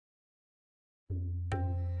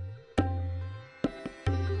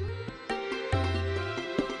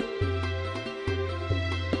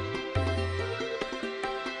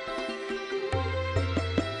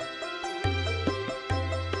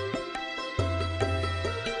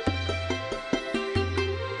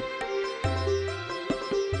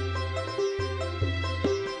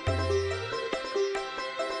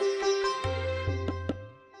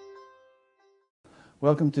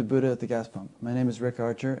Welcome to Buddha at the Gas Pump. My name is Rick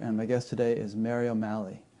Archer, and my guest today is Mary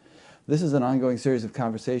O'Malley. This is an ongoing series of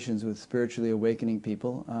conversations with spiritually awakening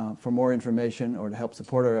people. For more information or to help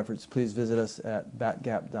support our efforts, please visit us at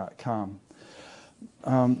batgap.com.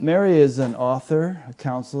 Mary is an author, a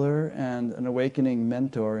counselor, and an awakening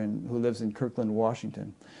mentor who lives in Kirkland,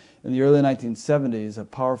 Washington. In the early 1970s, a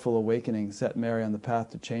powerful awakening set Mary on the path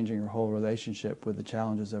to changing her whole relationship with the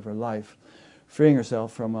challenges of her life, freeing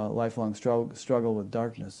herself from a lifelong struggle with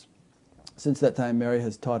darkness. Since that time, Mary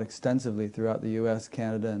has taught extensively throughout the U.S.,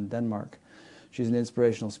 Canada, and Denmark. She's an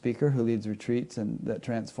inspirational speaker who leads retreats that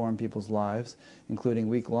transform people's lives, including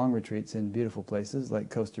week-long retreats in beautiful places like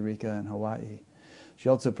Costa Rica and Hawaii. She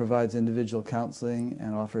also provides individual counseling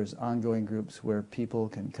and offers ongoing groups where people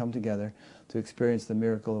can come together to experience the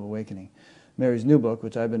miracle of awakening. Mary's new book,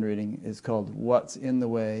 which I've been reading, is called What's in the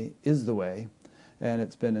Way is the Way, and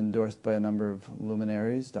it's been endorsed by a number of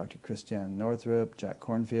luminaries, Dr. Christiane Northrup, Jack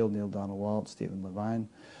Kornfield, Neil Donald Walsh, Stephen Levine.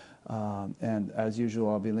 And as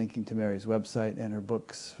usual, I'll be linking to Mary's website and her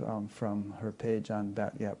books from her page on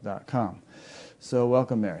batgap.com. So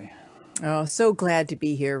welcome, Mary. Oh, so glad to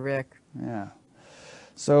be here, Rick. Yeah.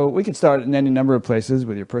 So we could start in any number of places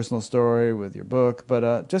with your personal story, with your book,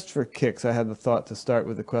 but just for kicks, I had the thought to start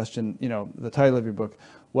with the question, the title of your book,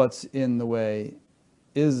 What's in the Way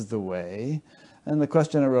is the Way? And the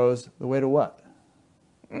question arose, the way to what?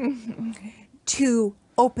 To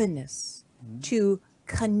openness, to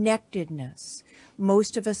connectedness.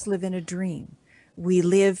 Most of us live in a dream. We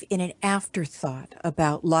live in an afterthought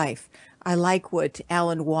about life. I like what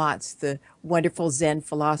Alan Watts, the wonderful Zen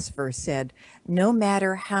philosopher, said, no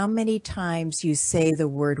matter how many times you say the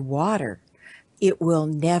word water, it will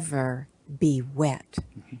never be wet.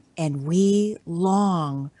 And we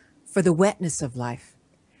long for the wetness of life,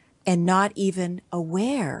 and not even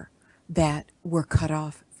aware that we're cut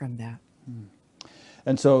off from that.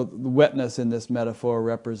 And so the wetness in this metaphor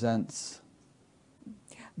represents?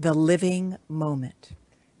 The living moment,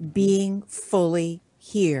 being fully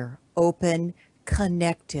here, open,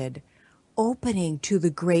 connected, opening to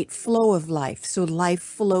the great flow of life. So life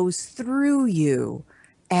flows through you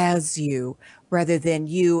as you, rather than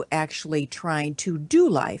you actually trying to do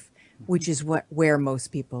life, which is where most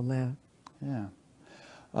people live. Yeah.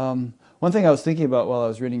 One thing I was thinking about while I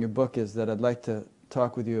was reading your book is that I'd like to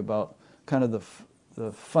talk with you about kind of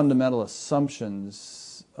the fundamental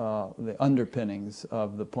assumptions, the underpinnings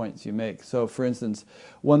of the points you make. So, for instance,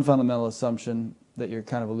 one fundamental assumption that you're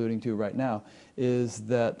kind of alluding to right now is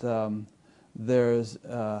that there's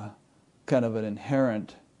kind of an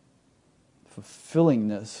inherent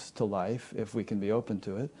fulfillingness to life if we can be open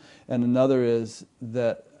to it. And another is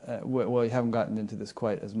that well, you haven't gotten into this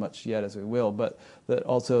quite as much yet as we will, but that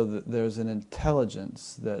also there's an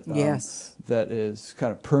intelligence that Yes. that is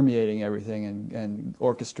kind of permeating everything and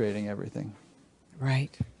orchestrating everything.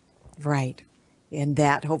 Right, right. And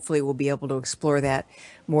that hopefully we'll be able to explore that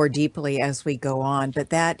more deeply as we go on. But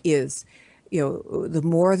that is, the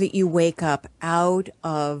more that you wake up out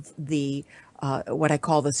of the what I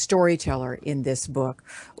call the storyteller in this book,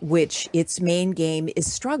 which its main game is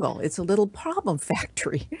struggle. It's a little problem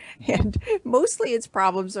factory. And mostly its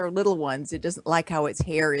problems are little ones. It doesn't like how its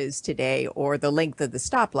hair is today or the length of the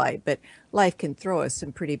stoplight, but life can throw us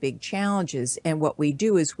some pretty big challenges. And what we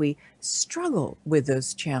do is we struggle with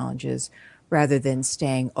those challenges rather than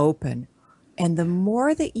staying open. And the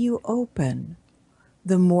more that you open,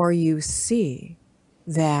 the more you see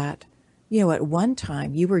that at one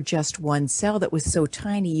time, you were just one cell that was so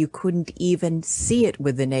tiny you couldn't even see it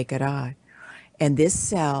with the naked eye. And this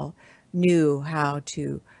cell knew how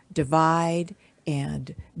to divide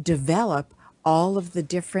and develop all of the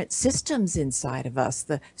different systems inside of us,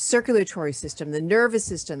 the circulatory system, the nervous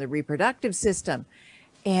system, the reproductive system.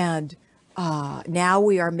 And now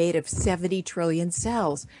we are made of 70 trillion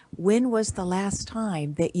cells. When was the last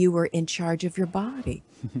time that you were in charge of your body?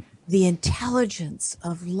 The intelligence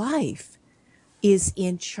of life is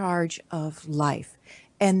in charge of life.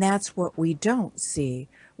 And that's what we don't see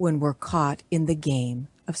when we're caught in the game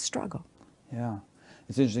of struggle. Yeah.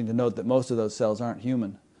 It's interesting to note that most of those cells aren't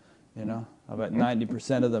human, About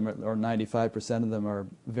 90% of them or 95% of them are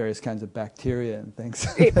various kinds of bacteria and things.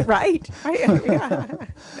 Right. Yeah.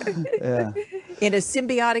 Yeah. In a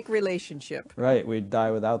symbiotic relationship. Right. We die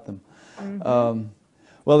without them.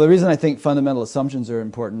 Well, the reason I think fundamental assumptions are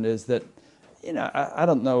important is that I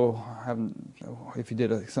don't know if you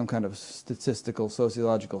did some kind of statistical,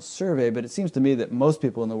 sociological survey, but it seems to me that most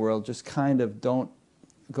people in the world just kind of don't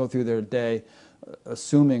go through their day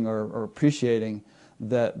assuming or appreciating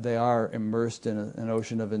that they are immersed in an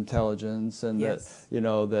ocean of intelligence and Yes.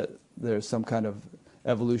 that there's some kind of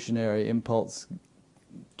evolutionary impulse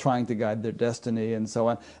trying to guide their destiny and so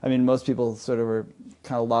on. I mean, most people sort of are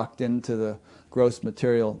kind of locked into the gross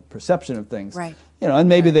material perception of things. Right. You know, and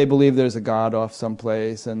maybe they believe there's a God off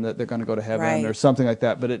someplace and that they're going to go to heaven Right. or something like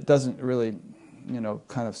that, but it doesn't really, you know,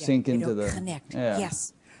 kind of sink They into don't the connect. Yeah.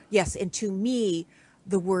 Yes. Yes. And to me,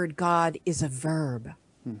 the word God is a verb.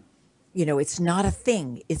 You know, it's not a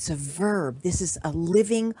thing, it's a verb. This is a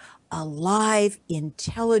living, alive,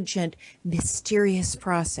 intelligent, mysterious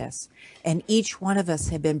process. And each one of us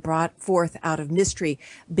have been brought forth out of mystery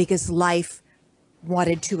because life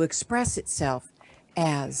wanted to express itself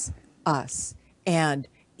as us. And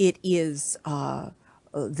it is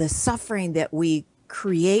the suffering that we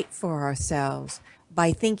create for ourselves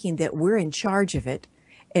by thinking that we're in charge of it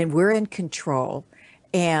and we're in control.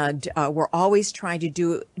 And we're always trying to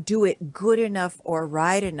do it good enough or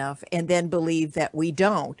right enough, and then believe that we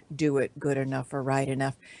don't do it good enough or right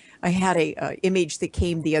enough. I had a image that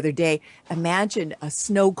came the other day. Imagine a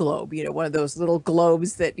snow globe, you know, one of those little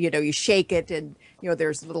globes that, you know, you shake it and, you know,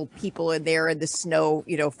 there's little people in there and the snow,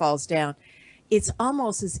 you know, falls down. It's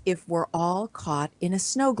almost as if we're all caught in a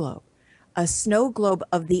snow globe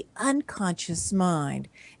of the unconscious mind.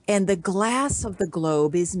 And the glass of the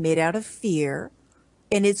globe is made out of fear,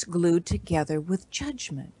 and it's glued together with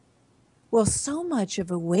judgment. Well, so much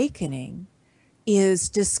of awakening is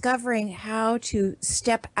discovering how to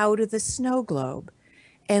step out of the snow globe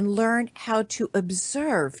and learn how to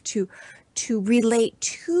observe, to relate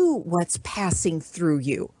to what's passing through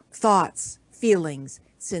you, thoughts, feelings,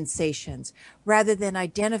 sensations, rather than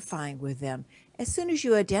identifying with them. As soon as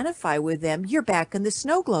you identify with them, you're back in the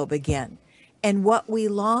snow globe again. And what we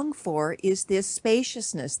long for is this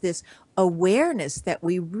spaciousness, this awareness that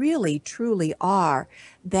we really, truly are,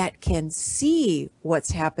 that can see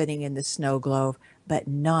what's happening in the snow globe, but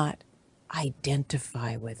not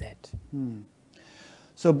identify with it.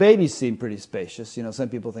 So babies seem pretty spacious. You know, some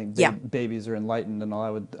people think Yeah. babies are enlightened and all.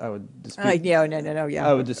 I would dispute. Yeah, no, yeah.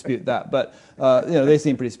 I would dispute that, but you know, they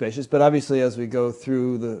seem pretty spacious. But obviously, as we go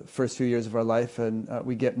through the first few years of our life, and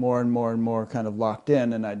we get more and more and more kind of locked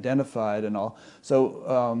in and identified and all.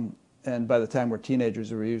 So, and by the time we're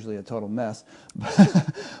teenagers, we're usually a total mess.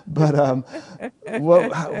 But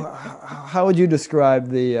how would you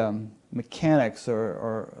describe the mechanics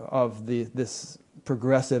or of this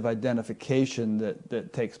progressive identification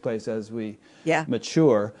that takes place as we Yeah.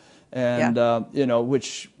 mature, and you know,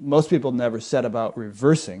 which most people never set about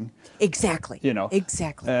reversing. Exactly. You know,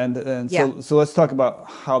 Exactly. And Yeah. so let's talk about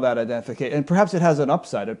how that identification, and perhaps it has an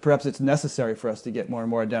upside. Perhaps it's necessary for us to get more and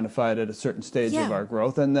more identified at a certain stage Yeah. of our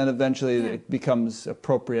growth, and then eventually Yeah. it becomes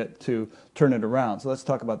appropriate to turn it around. So let's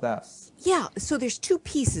talk about that. Yeah, so there's two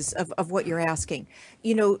pieces of what you're asking.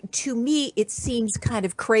 You know, to me, it seems kind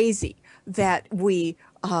of crazy that we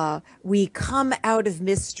come out of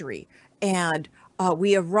mystery and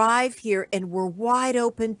we arrive here and we're wide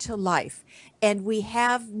open to life and we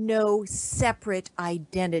have no separate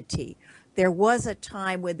identity. There was a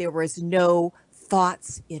time when there was no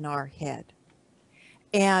thoughts in our head.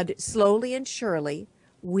 And slowly and surely,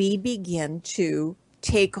 we begin to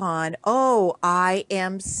take on, oh, I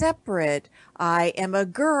am separate. I am a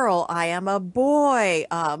girl. I am a boy.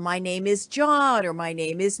 My name is John or my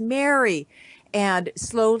name is Mary. And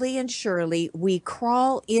slowly and surely, we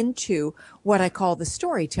crawl into what I call the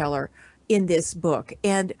storyteller in this book.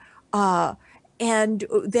 And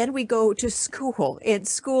then we go to school, and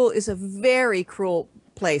school is a very cruel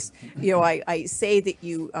place. You know, I say that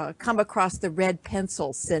you come across the red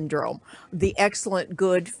pencil syndrome, the excellent,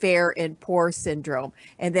 good, fair, and poor syndrome.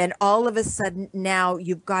 And then all of a sudden now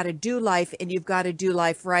you've got to do life and you've got to do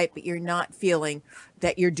life right, but you're not feeling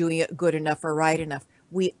that you're doing it good enough or right enough.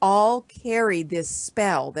 We all carry this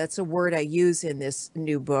spell. That's a word I use in this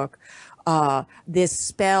new book, this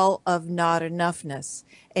spell of not enoughness.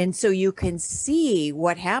 And so you can see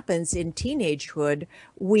what happens in teenagehood.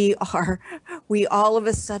 We all of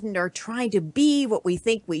a sudden are trying to be what we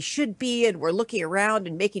think we should be. And we're looking around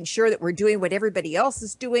and making sure that we're doing what everybody else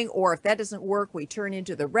is doing. Or if that doesn't work, we turn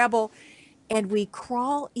into the rebel and we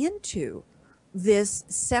crawl into this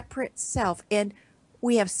separate self. And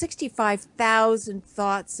we have 65,000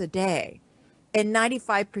 thoughts a day, and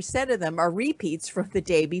 95% of them are repeats from the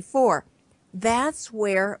day before. That's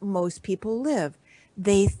where most people live.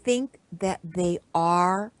 They think that they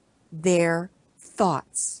are their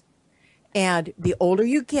thoughts. And the older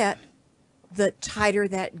you get, the tighter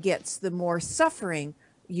that gets, the more suffering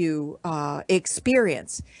you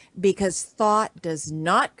experience, because thought does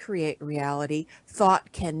not create reality.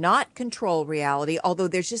 Thought cannot control reality, although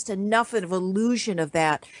there's just enough of illusion of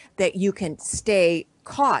that you can stay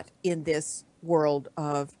caught in this world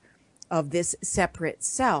of this separate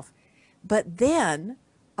self. But then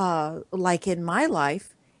like in my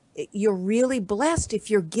life, you're really blessed if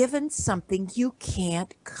you're given something you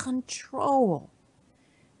can't control.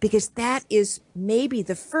 Because that is maybe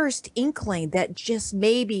the first inkling that just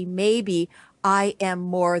maybe I am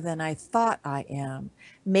more than I thought I am.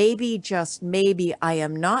 Maybe, just maybe, I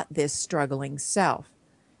am not this struggling self.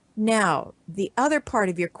 Now, the other part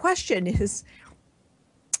of your question is,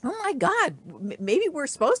 oh my God, maybe we're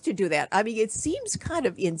supposed to do that. I mean, it seems kind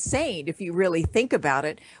of insane if you really think about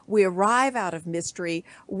it. We arrive out of mystery.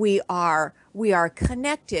 We are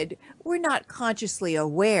connected. We're not consciously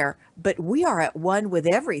aware, but we are at one with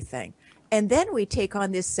everything. And then we take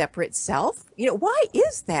on this separate self. Why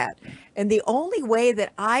is that? And the only way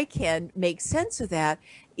that I can make sense of that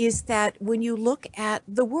is that when you look at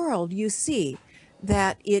the world, you see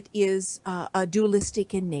that it is a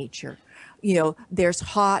dualistic in nature. There's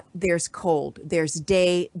hot, there's cold, there's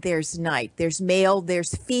day, there's night, there's male,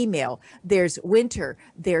 there's female, there's winter,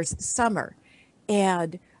 there's summer.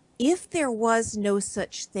 And if there was no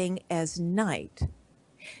such thing as night,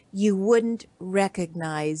 you wouldn't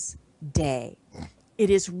recognize day. It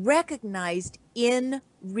is recognized in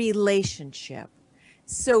relationship.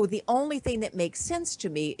 So the only thing that makes sense to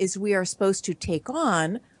me is we are supposed to take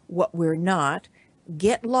on what we're not,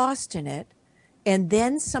 get lost in it, and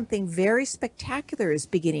then something very spectacular is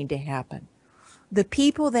beginning to happen. The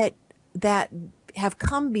people that have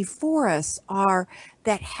come before us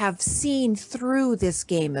that have seen through this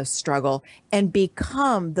game of struggle and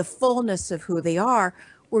become the fullness of who they are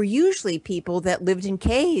were usually people that lived in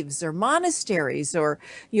caves or monasteries, or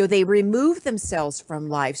they removed themselves from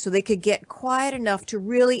life so they could get quiet enough to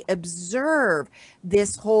really observe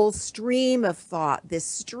this whole stream of thought, this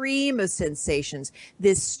stream of sensations,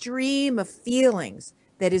 this stream of feelings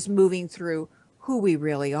that is moving through who we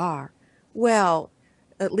really are. Well,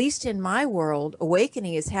 at least in my world,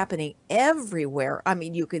 awakening is happening everywhere. I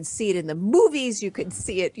mean, you can see it in the movies, you can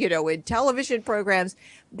see it, in television programs.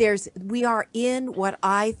 We are in what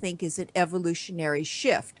I think is an evolutionary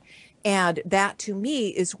shift. And that to me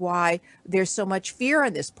is why there's so much fear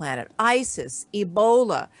on this planet. ISIS,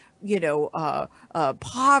 Ebola,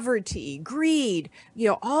 poverty, greed,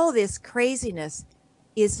 all this craziness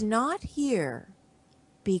is not here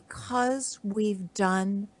because we've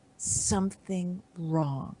done something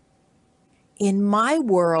wrong. In my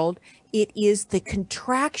world, it is the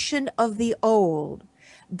contraction of the old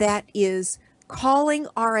that is calling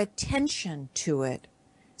our attention to it,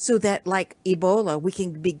 so that, like Ebola, we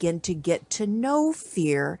can begin to get to know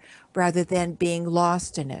fear rather than being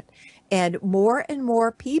lost in it. And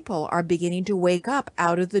more people are beginning to wake up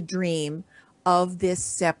out of the dream of this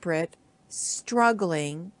separate,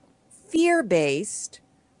 struggling, fear-based,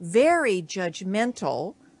 very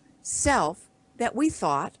judgmental self that we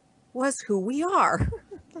thought was who we are.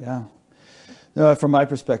 Yeah. No, from my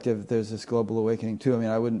perspective, there's this global awakening too. I mean,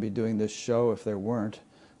 I wouldn't be doing this show if there weren't.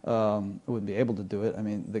 I wouldn't be able to do it. I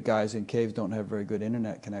mean, the guys in caves don't have very good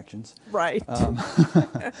internet connections. Right. But,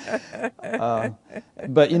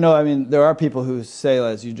 I mean, there are people who say,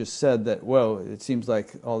 as you just said, that, whoa, it seems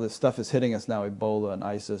like all this stuff is hitting us now, Ebola and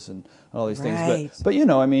ISIS and all these things. Right. But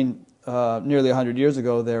I mean, nearly 100 years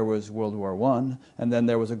ago, there was World War I, and then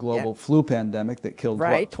there was a global flu pandemic that killed,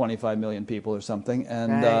 Right. 25 million people or something,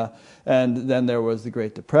 and Right. And then there was the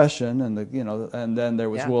Great Depression, and and then there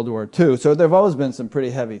was Yeah. World War II. So there've always been some pretty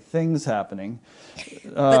heavy things happening.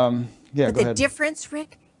 But Go the ahead. difference,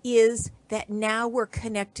 Rick, is that now we're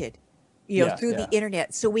connected, through the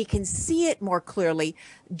internet, so we can see it more clearly.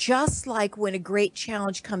 Just like when a great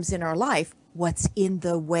challenge comes in our life, what's in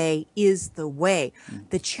the way is the way.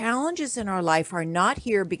 The challenges in our life are not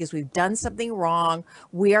here because we've done something wrong,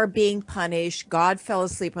 we are being punished, God fell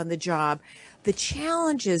asleep on the job. The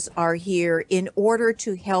challenges are here in order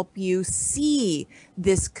to help you see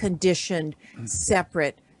this conditioned,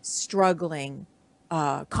 separate, struggling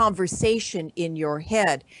conversation in your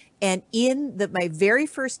head. And my very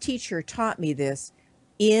first teacher taught me this: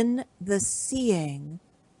 in the seeing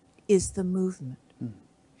is the movement.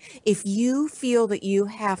 If you feel that you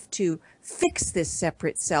have to fix this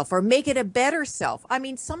separate self or make it a better self, I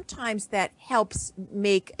mean, sometimes that helps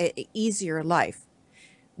make an easier life.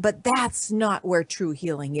 But that's not where true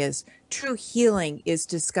healing is. True healing is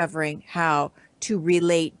discovering how to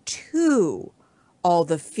relate to all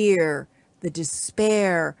the fear, the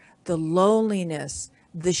despair, the loneliness,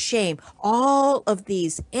 the shame, all of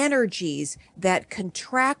these energies that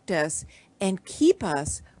contract us and keep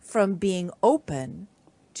us from being open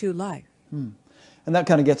to life. And that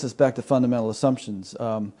kind of gets us back to fundamental assumptions.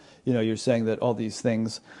 You're saying that all these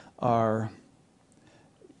things are,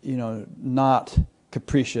 not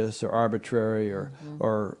capricious or arbitrary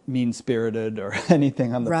or mean-spirited or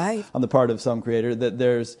anything on the Right. on the part of some creator. That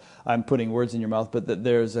there's, I'm putting words in your mouth, but that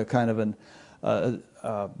there's a kind of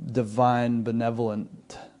divine,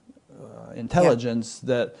 benevolent intelligence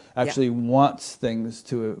that actually wants us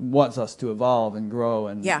to evolve and grow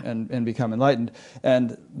and become enlightened,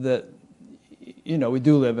 and that we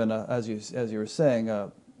do live in as you were saying,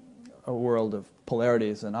 a world of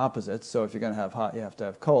polarities and opposites. So if you're going to have hot, you have to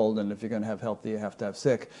have cold, and if you're going to have healthy, you have to have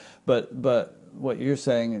sick. But what you're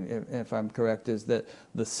saying, if I'm correct, is that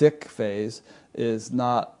the sick phase is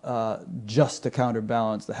not just to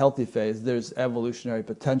counterbalance the healthy phase. There's evolutionary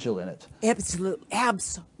potential in it.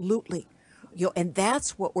 Absolutely. And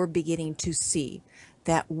that's what we're beginning to see,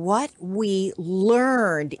 that what we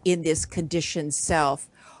learned in this conditioned self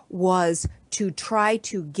was to try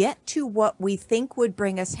to get to what we think would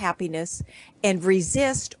bring us happiness and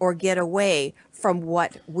resist or get away from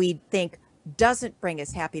what we think doesn't bring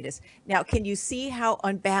us happiness. Now, can you see how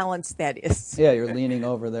unbalanced that is? Yeah, you're leaning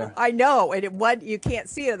over there. I know, and you can't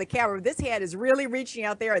see it on the camera. This hand is really reaching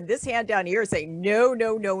out there, and this hand down here is saying, no,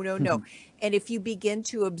 no, no, no, no. And if you begin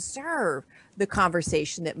to observe the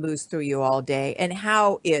conversation that moves through you all day and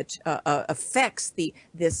how it affects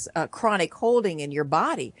this chronic holding in your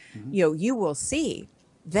body, you will see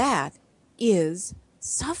that is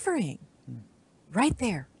suffering. Right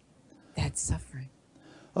there. That's suffering.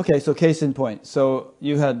 Okay, so case in point. So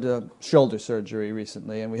you had shoulder surgery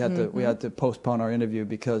recently, and we had to postpone our interview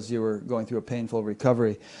because you were going through a painful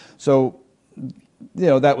recovery. So,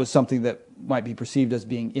 that was something that might be perceived as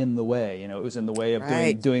being in the way. It was in the way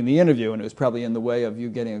of doing the interview, and it was probably in the way of you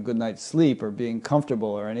getting a good night's sleep or being comfortable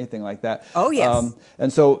or anything like that. Oh, yes.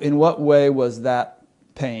 And so in what way was that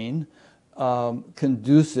pain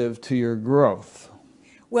conducive to your growth?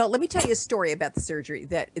 Well, let me tell you a story about the surgery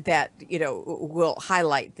that will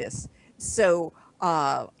highlight this. So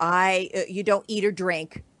you don't eat or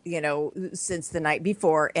drink, since the night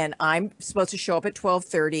before, and I'm supposed to show up at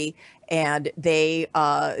 12:30, and they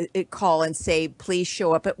call and say, please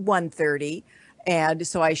show up at 1:30. And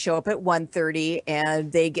so I show up at 1:30,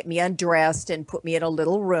 and they get me undressed and put me in a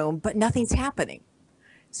little room, but nothing's happening.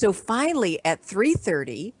 So finally at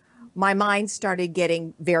 3:30, my mind started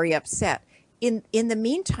getting very upset. In the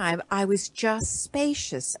meantime, I was just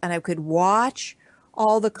spacious, and I could watch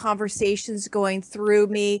all the conversations going through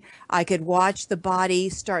me. I could watch the body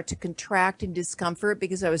start to contract in discomfort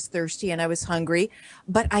because I was thirsty and I was hungry,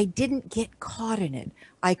 but I didn't get caught in it.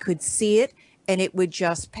 I could see it, and it would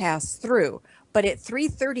just pass through. But at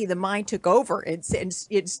 3:30, the mind took over and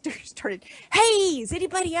it started, hey, is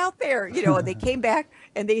anybody out there? And they came back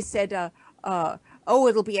and they said, oh,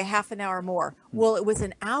 it'll be a half an hour more. Well, it was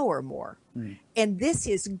an hour more. And this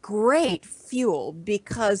is great fuel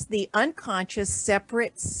because the unconscious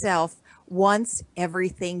separate self wants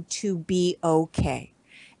everything to be okay.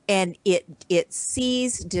 And it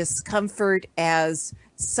sees discomfort as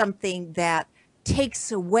something that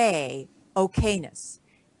takes away okayness.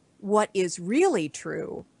 What is really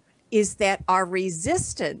true is that our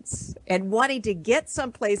resistance and wanting to get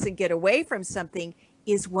someplace and get away from something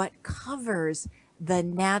is what covers the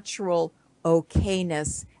natural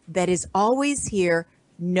okayness that is always here,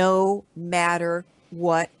 no matter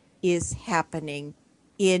what is happening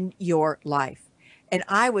in your life. And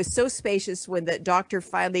I was so spacious when the doctor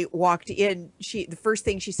finally walked in. The first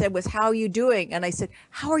thing she said was, how are you doing? And I said,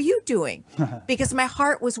 how are you doing? Because my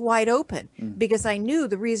heart was wide open, because I knew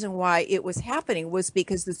the reason why it was happening was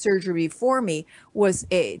because the surgery before me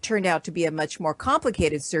turned out to be a much more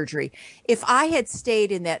complicated surgery. If I had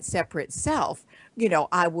stayed in that separate self,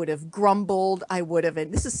 I would have grumbled.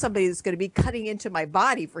 And this is somebody that's going to be cutting into my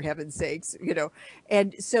body, for heaven's sakes,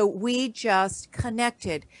 And so we just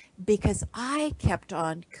connected because I kept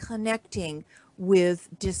on connecting with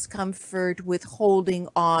discomfort, with holding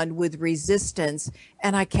on, with resistance,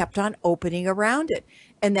 and I kept on opening around it.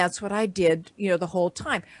 And that's what I did, the whole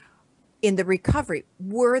time. In the recovery,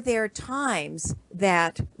 were there times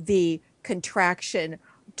that the contraction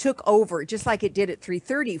took over, just like it did at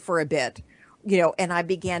 3:30 for a bit? And I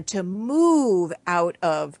began to move out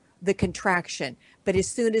of the contraction. But as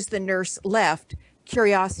soon as the nurse left,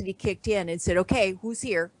 curiosity kicked in and said, okay, who's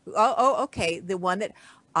here? Oh, okay. The one that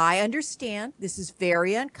I understand. This is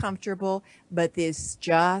very uncomfortable, but this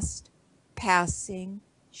just passing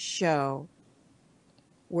show.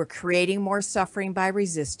 We're creating more suffering by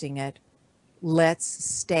resisting it. Let's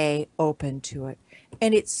stay open to it.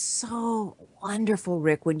 And it's so wonderful,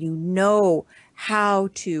 Rick, when you know how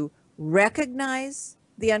to recognize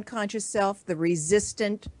the unconscious self, the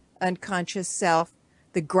resistant unconscious self,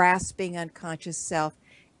 the grasping unconscious self,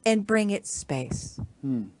 and bring it space.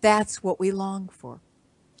 That's what we long for.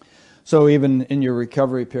 So even in your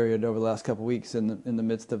recovery period over the last couple of weeks, in the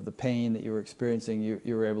midst of the pain that you were experiencing,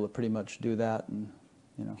 you were able to pretty much do that, and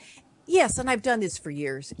you know. Yes, and I've done this for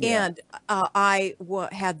years. Yeah. And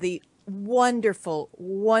had the wonderful,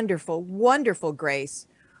 wonderful, wonderful grace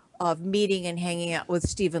of meeting and hanging out with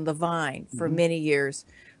Stephen Levine for many years,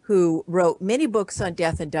 who wrote many books on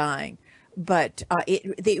death and dying. But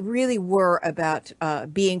they really were about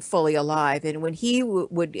being fully alive. And when he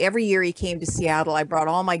would, every year he came to Seattle, I brought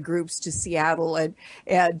all my groups to Seattle,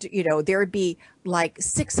 and you know, there would be like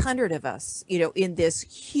 600 of us, you know, in this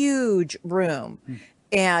huge room.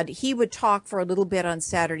 And he would talk for a little bit on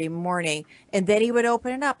Saturday morning, and then he would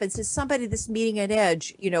open it up and say, somebody that's meeting at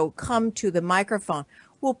Edge, you know, come to the microphone.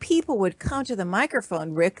 Well, people would come to the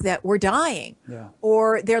microphone, Rick, that were dying,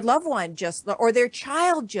 or their loved one or their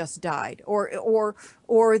child just died,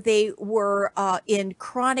 or they were in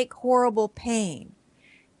chronic, horrible pain.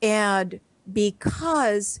 And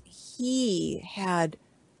because he had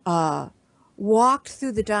walked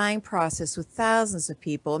through the dying process with thousands of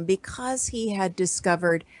people, and because he had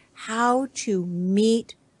discovered how to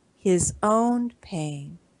meet his own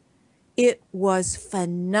pain, it was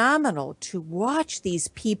phenomenal to watch these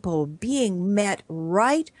people being met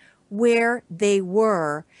right where they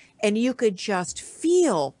were, and you could just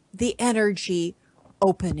feel the energy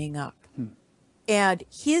opening up. And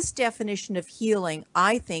his definition of healing,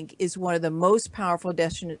 I think, is one of the most powerful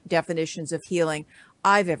definitions of healing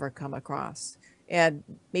I've ever come across. And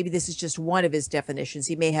maybe this is just one of his definitions.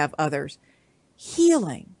 He may have others.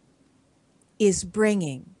 Healing is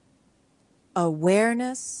bringing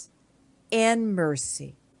awareness and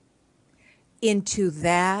mercy into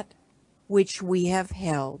that which we have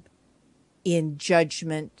held in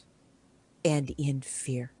judgment and in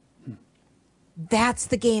fear. That's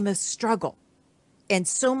the game of struggle. And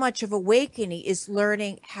so much of awakening is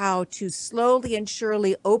learning how to slowly and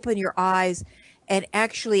surely open your eyes and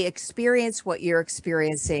actually experience what you're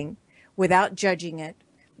experiencing without judging it,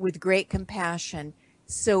 with great compassion.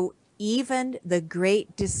 So even the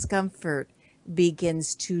great discomfort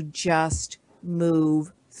begins to just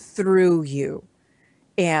move through you.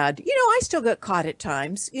 And, you know, I still got caught at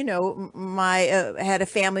times. You know, had a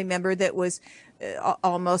family member that was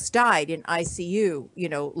almost died in ICU, you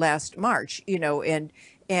know, last March, you know,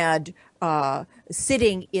 and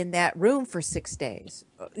sitting in that room for 6 days,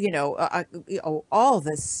 you know, all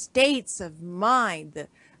the states of mind,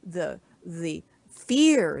 the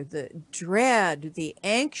fear, the dread, the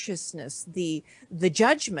anxiousness, the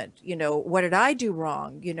judgment, you know, what did I do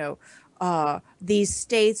wrong? You know, these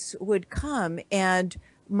states would come, and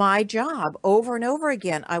my job over and over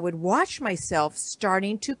again, I would watch myself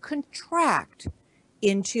starting to contract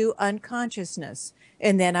into unconsciousness.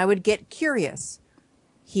 And then I would get curious.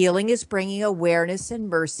 Healing is bringing awareness and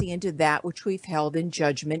mercy into that which we've held in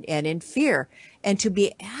judgment and in fear. And to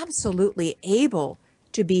be absolutely able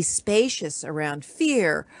to be spacious around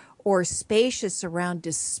fear or spacious around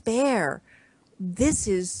despair, this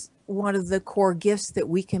is one of the core gifts that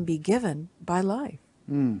we can be given by life.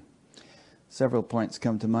 Several points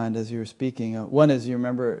come to mind as you were speaking. One is, you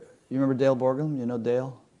remember Dale Borglum? You know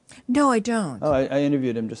Dale? No, I don't. Oh, I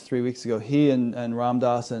interviewed him just 3 weeks ago. He and Ram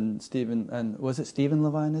Dass and Stephen, and was it Stephen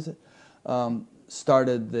Levine, is it?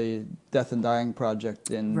 Started the Death and Dying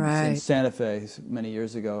Project in Santa Fe many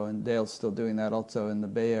years ago, and Dale's still doing that also in the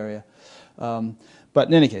Bay Area. But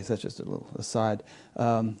in any case, that's just a little aside.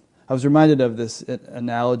 I was reminded of this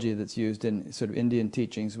analogy that's used in sort of Indian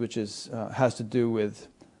teachings, which is has to do with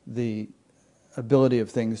the ability of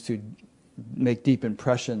things to make deep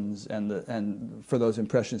impressions, and for those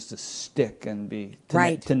impressions to stick and be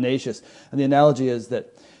tenacious. And the analogy is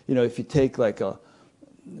that, you know, if you take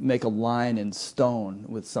make a line in stone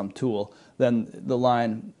with some tool, then the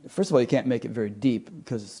line, first of all, you can't make it very deep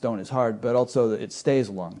because stone is hard, but also it stays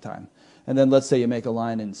a long time. And then let's say you make a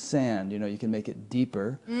line in sand, you know, you can make it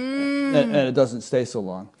deeper and it doesn't stay so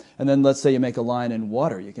long. And then let's say you make a line in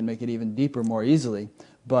water, you can make it even deeper more easily,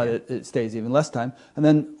 but it stays even less time. And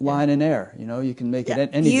then line in air, you know, you can make it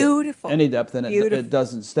any depth and it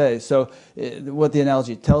doesn't stay. So what the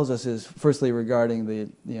analogy tells us is, firstly, regarding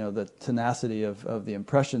the tenacity of the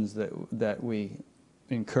impressions that we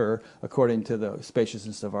incur according to the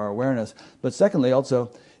spaciousness of our awareness. But secondly,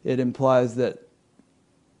 also, it implies that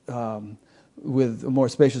with a more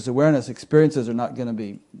spacious awareness, experiences are not going to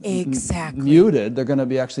be muted. They're going to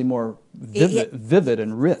be actually more vivid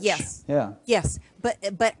and rich. Yes. Yeah. Yes.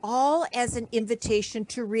 But all as an invitation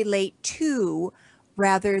to relate to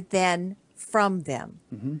rather than from them.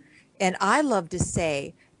 And I love to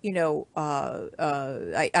say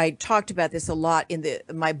I talked about this a lot in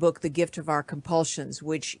my book, The Gift of Our Compulsions,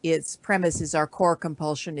 which its premise is our core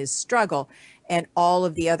compulsion is struggle, and all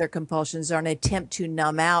of the other compulsions are an attempt to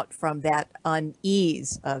numb out from that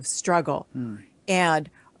unease of struggle. And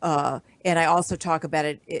I also talk about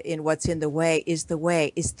it in What's in the Way is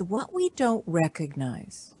what we don't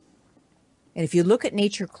recognize. And if you look at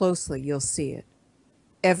nature closely, you'll see it.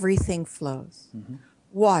 Everything flows.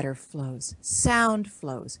 Water flows, sound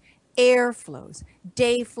flows, air flows,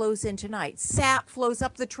 day flows into night, sap flows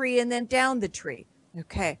up the tree and then down the tree.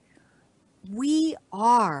 Okay. We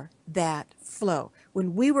are that flow.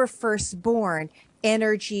 When we were first born,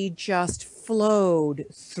 energy just flowed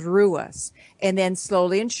through us. And then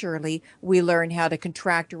slowly and surely, we learn how to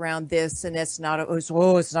contract around this, and it's not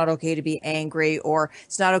okay to be angry, or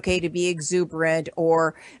it's not okay to be exuberant,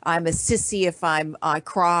 or I'm a sissy if I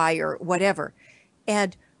cry, or whatever.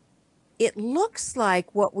 And it looks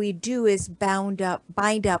like what we do is bind up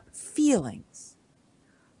feelings.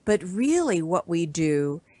 But really what we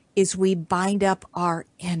do is we bind up our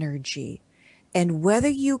energy. And whether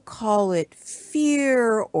you call it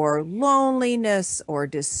fear or loneliness or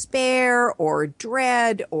despair or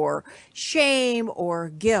dread or shame or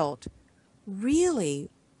guilt,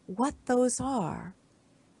 really what those are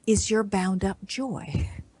is your bound up joy.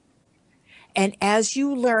 And as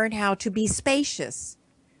you learn how to be spacious,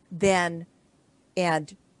 then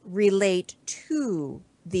and relate to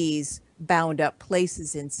these bound up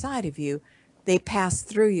places inside of you, they pass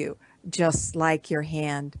through you, just like your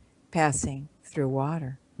hand passing through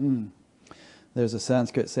water. There's a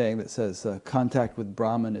Sanskrit saying that says contact with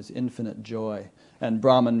Brahman is infinite joy, and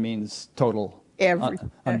Brahman means total, totality,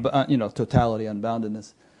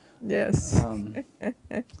 unboundedness. Yes.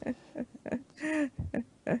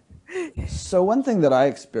 So one thing that I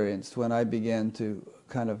experienced when I began to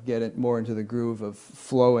kind of get more into the groove of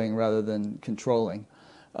flowing rather than controlling,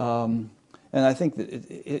 and I think that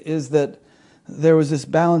it is that there was this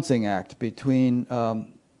balancing act between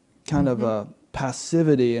kind of a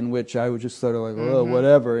passivity in which I would just sort of like, oh,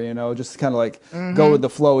 whatever, just kind of like go with the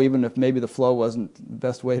flow, even if maybe the flow wasn't the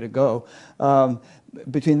best way to go,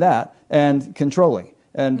 between that and controlling.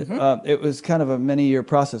 And it was kind of a many-year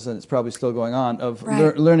process, and it's probably still going on, of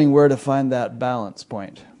learning where to find that balance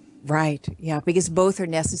point. Right. Yeah, because both are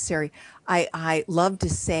necessary. I love to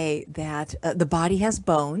say that the body has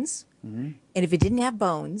bones, and if it didn't have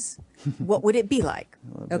bones, what would it be like?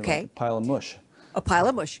 Okay. Like a pile of mush. A pile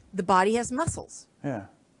of mush. The body has muscles. Yeah.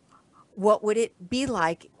 What would it be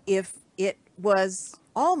like if it was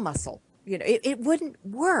all muscle? It wouldn't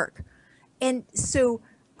work. And so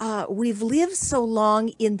we've lived so long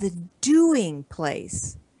in the doing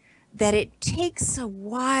place that it takes a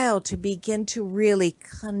while to begin to really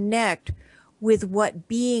connect with what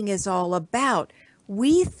being is all about.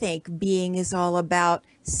 We think being is all about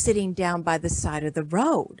sitting down by the side of the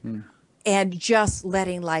road and just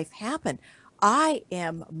letting life happen. I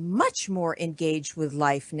am much more engaged with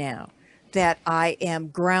life now, that I am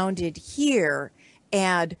grounded here,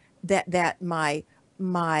 and that my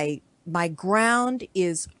ground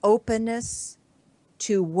is openness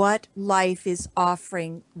to what life is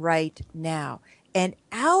offering right now. And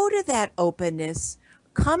out of that openness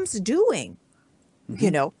comes doing,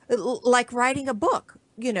 like writing a book,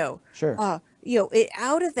 Sure.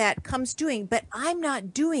 Out of that comes doing, but I'm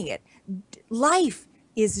not doing it. Life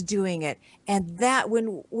is doing it. And that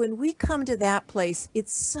when we come to that place,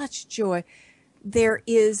 it's such joy. There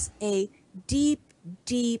is a deep,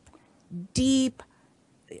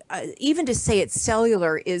 even to say it's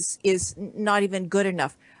cellular is not even good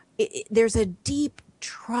enough. There's a deep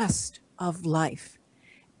trust of life.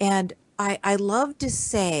 And I love to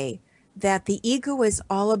say that the ego is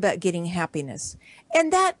all about getting happiness.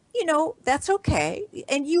 And that, that's okay.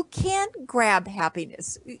 And you can grab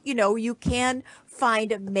happiness. You can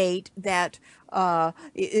find a mate that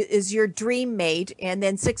is your dream mate. And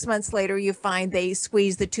then 6 months later, you find they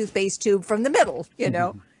squeeze the toothpaste tube from the middle,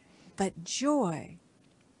 But joy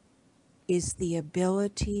is the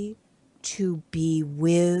ability to be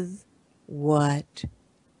with what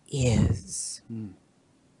is.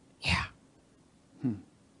 Yeah.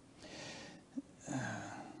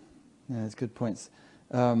 Yeah, that's good points.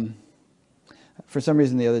 For some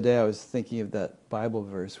reason, the other day, I was thinking of that Bible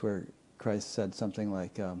verse where Christ said something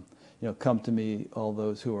like, come to me, all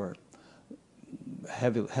those who are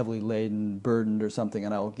heavily laden, burdened or something,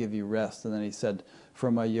 and I will give you rest. And then he said,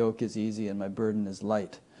 for my yoke is easy and my burden is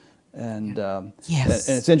light. And yes.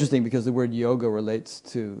 And it's interesting because the word yoga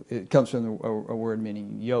it comes from a word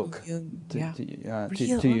meaning yoke, to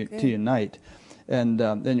unite. And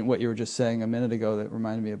then what you were just saying a minute ago that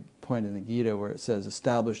reminded me of point in the Gita where it says,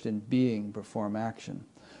 established in being, perform action.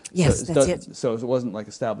 Yes, So that's it. So it wasn't like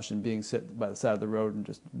established in being, sit by the side of the road and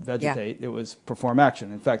just vegetate. Yeah. It was perform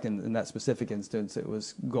action. In fact, in that specific instance, it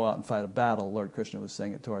was go out and fight a battle. Lord Krishna was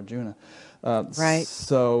saying it to Arjuna. Right.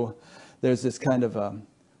 So there's this kind of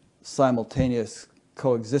simultaneous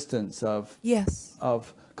coexistence Yes.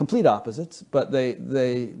 of complete opposites, but they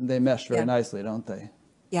mesh very Yeah. nicely, don't they?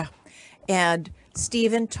 Yeah. And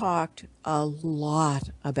Stephen talked a lot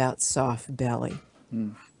about soft belly.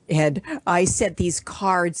 And I sent these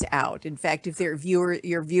cards out. In fact, if your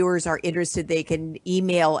viewers are interested, they can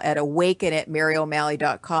email at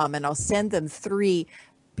awaken@maryo'malley.com, and I'll send them 3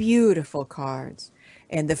 beautiful cards.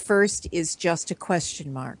 And the first is just a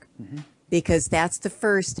question mark, because that's the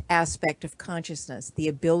first aspect of consciousness, the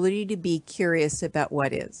ability to be curious about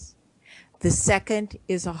what is. The second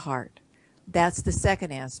is a heart. That's the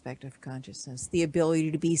second aspect of consciousness, the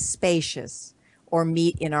ability to be spacious or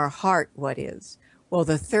meet in our heart what is. Well,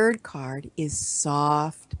 the third card is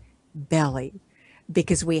soft belly,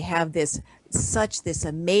 because we have this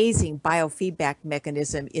amazing biofeedback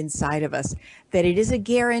mechanism inside of us that it is a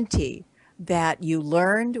guarantee that you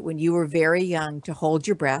learned when you were very young to hold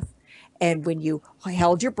your breath. And when you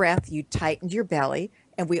held your breath, you tightened your belly,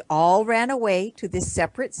 and we all ran away to this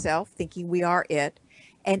separate self thinking we are it.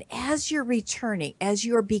 And as you're returning, as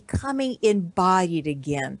you're becoming embodied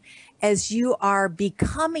again, as you are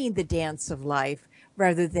becoming the dance of life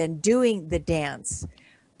rather than doing the dance,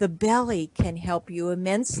 the belly can help you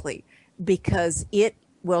immensely, because it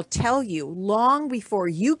will tell you long before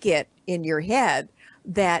you get in your head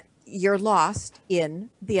that you're lost in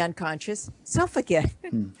the unconscious self again.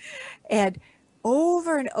 And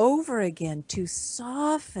over again, to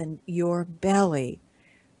soften your belly,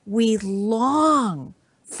 we long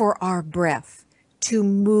for our breath to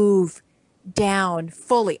move down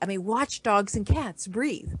fully. I mean, watch dogs and cats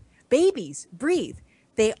breathe. Babies breathe.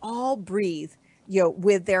 They all breathe,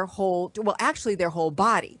 with their whole, well, actually their whole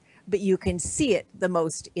body, but you can see it the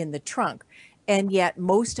most in the trunk. And yet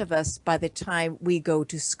most of us, by the time we go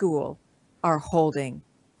to school, are holding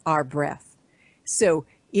our breath. So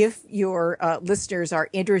if your listeners are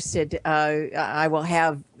interested, I will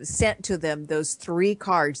have sent to them those 3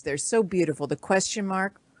 cards. They're so beautiful. The question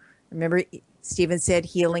mark. Remember, Stephen said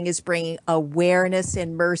healing is bringing awareness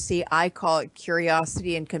and mercy. I call it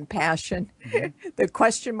curiosity and compassion. The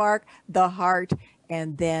question mark, the heart,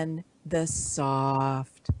 and then the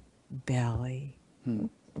soft belly.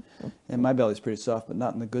 And my belly's pretty soft, but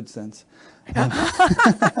not in the good sense. Yeah,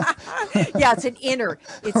 it's an inner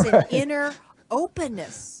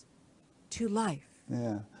openness to life.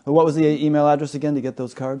 Yeah. What was the email address again to get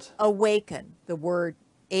those cards? Awaken, the word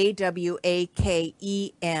AWAKEN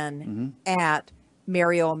at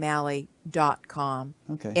maryo'malley.com.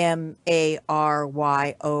 Okay.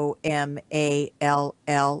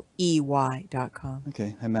 MARYOMALLEY.com.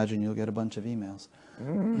 Okay. I imagine you'll get a bunch of emails.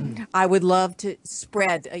 I would love to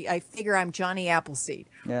spread. I figure I'm Johnny Appleseed.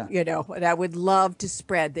 Yeah. And I would love to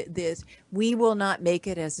spread this. We will not make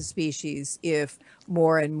it as a species if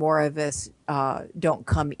more and more of us don't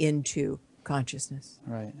come into consciousness.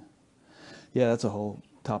 Right. Yeah, that's a whole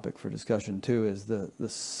topic for discussion too, is the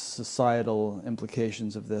societal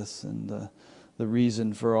implications of this, and the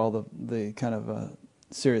reason for all the kind of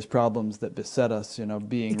serious problems that beset us,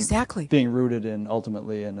 being rooted in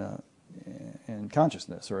ultimately in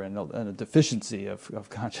consciousness, or in a deficiency of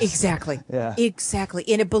consciousness. Exactly. Yeah. Exactly.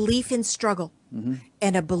 In a belief in struggle,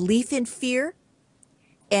 and a belief in fear,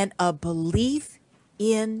 and a belief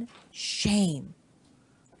in shame.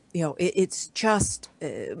 It's just,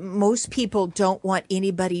 most people don't want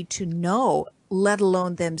anybody to know, let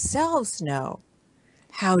alone themselves know,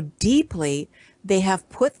 how deeply they have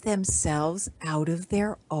put themselves out of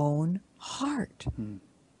their own heart.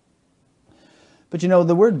 But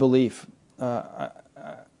the word belief, I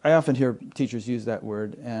often hear teachers use that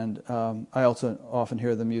word, and I also often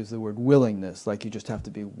hear them use the word willingness, like you just have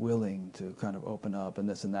to be willing to kind of open up and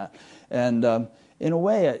this and that. And in a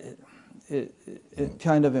way, it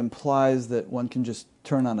kind of implies that one can just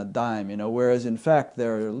turn on a dime, whereas in fact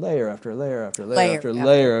there are layer after layer after layer after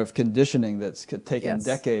layer of conditioning that's taken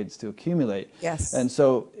decades to accumulate. Yes. And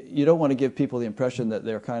so you don't want to give people the impression that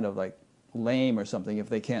they're kind of like lame or something if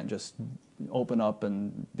they can't just open up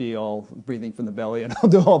and be all breathing from the belly and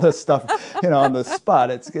do all this stuff, on the spot.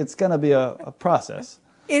 It's going to be a process.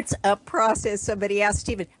 It's a process. Somebody asked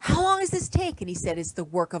Stephen, how long does this take? And he said, it's the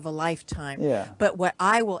work of a lifetime. Yeah. But what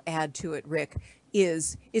I will add to it, Rick,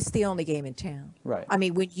 is it's the only game in town. Right. I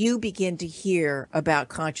mean, when you begin to hear about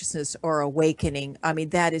consciousness or awakening, I mean,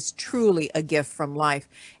 that is truly a gift from life.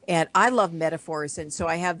 And I love metaphors. And so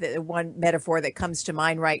I have the one metaphor that comes to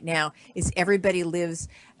mind right now is everybody lives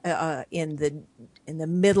in the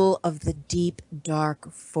middle of the deep,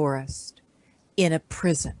 dark forest in a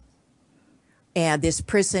prison. And this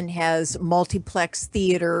prison has multiplex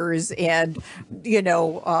theaters and,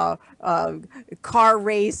 car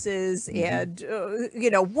races and,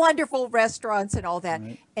 wonderful restaurants and all that.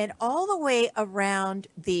 Right. And all the way around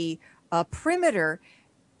the perimeter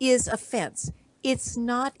is a fence. It's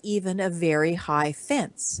not even a very high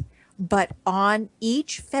fence, but on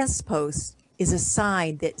each fence post is a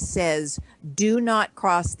sign that says, "Do not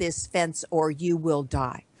cross this fence or you will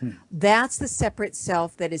die." That's the separate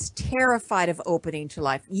self that is terrified of opening to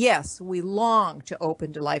life. Yes, we long to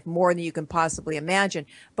open to life more than you can possibly imagine,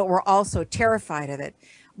 but we're also terrified of it.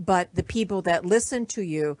 But the people that listen to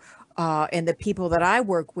you and the people that I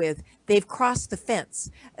work with, they've crossed the fence.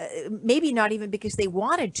 Maybe not even because they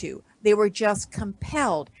wanted to. They were just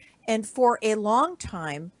compelled. And for a long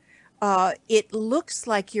time, it looks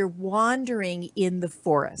like you're wandering in the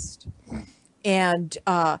forest. And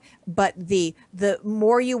but the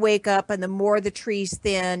more you wake up and the more the trees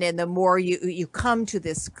thin and the more you come to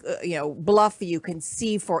this bluff you can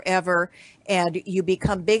see forever, and you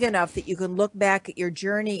become big enough that you can look back at your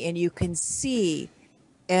journey and you can see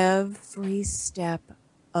every step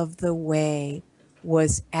of the way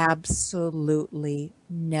was absolutely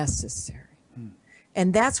necessary.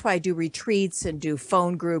 And that's why I do retreats and do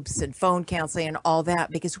phone groups and phone counseling and all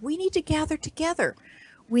that, because we need to gather together.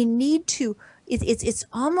 We need to, it's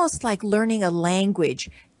almost like learning a language.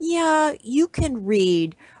 Yeah, you can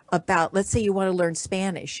read about, let's say you want to learn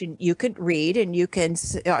Spanish, and you can read and you can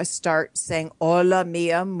start saying, "Hola,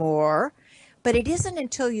 mi amor." But it isn't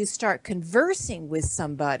until you start conversing with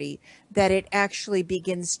somebody that it actually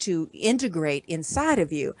begins to integrate inside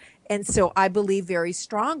of you. And so I believe very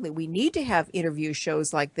strongly we need to have interview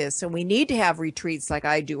shows like this, and we need to have retreats like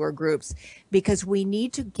I do or groups, because we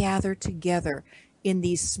need to gather together in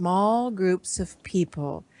these small groups of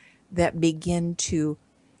people that begin to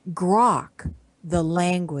grok the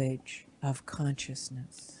language of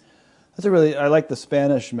consciousness. I like the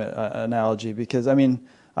Spanish analogy, because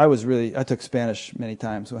I took Spanish many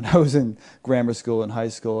times when I was in grammar school and high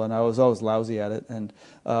school, and I was always lousy at it. And,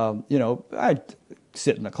 I'd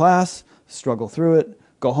sit in a class, struggle through it,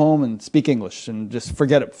 go home and speak English and just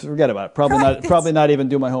forget about it. Probably not even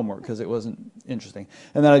do my homework because it wasn't interesting.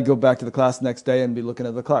 And then I'd go back to the class the next day and be looking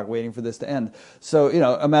at the clock, waiting for this to end. So,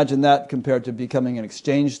 imagine that compared to becoming an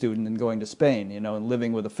exchange student and going to Spain, and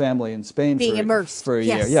living with a family in Spain immersed for a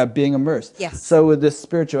yes. year. Yeah, being immersed. Yes. So with this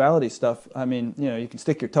spirituality stuff, you can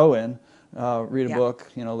stick your toe in, read a book,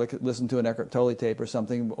 listen to an Eckhart Tolle tape or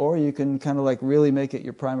something, or you can kind of like really make it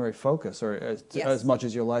your primary focus, or as much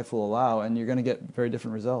as your life will allow, and you're going to get very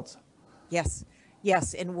different results. Yes,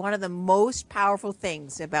 yes. And one of the most powerful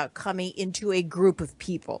things about coming into a group of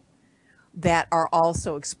people that are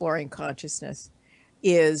also exploring consciousness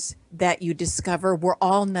is that you discover we're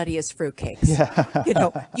all nutty as fruitcakes.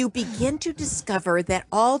 Yeah. You begin to discover that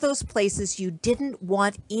all those places you didn't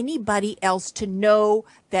want anybody else to know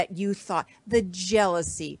that you thought, the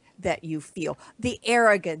jealousy that you feel, the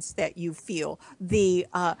arrogance that you feel, the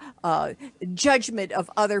judgment of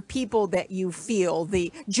other people that you feel,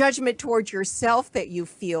 the judgment towards yourself that you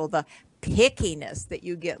feel, the pickiness that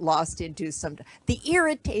you get lost into sometimes, the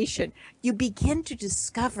irritation, you begin to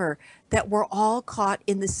discover that we're all caught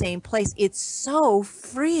in the same place. It's so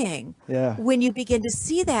freeing when you begin to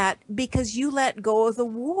see that, because you let go of the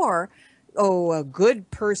war. Oh, a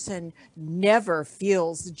good person never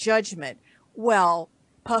feels judgment. Well,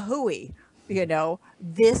 pahooey,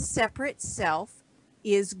 this separate self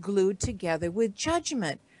is glued together with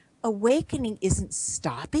judgment. Awakening isn't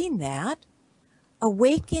stopping that.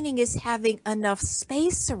 Awakening is having enough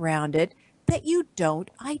space around it that you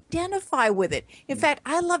don't identify with it. In fact,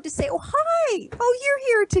 I love to say, "Oh, hi. Oh, you're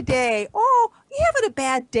here today. Oh, you having a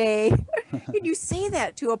bad day?" And you say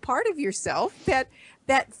that to a part of yourself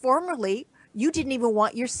that formerly you didn't even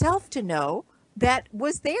want yourself to know that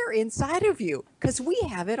was there inside of you, because we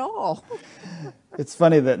have it all. It's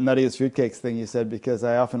funny that nutty as fruitcakes thing you said, because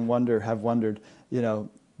I often have wondered,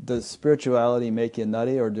 does spirituality make you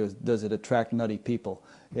nutty, or does it attract nutty people?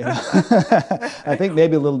 I think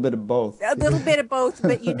maybe a little bit of both. A little bit of both,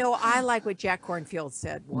 but I like what Jack Kornfield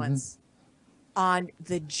said once. On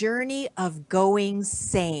the journey of going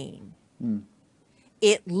sane,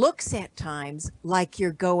 it looks at times like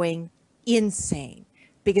you're going insane,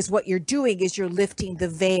 because what you're doing is you're lifting the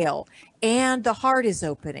veil, and the heart is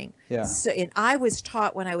opening. Yeah. So, and I was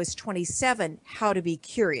taught when I was 27 how to be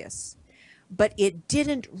curious, but it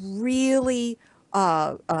didn't really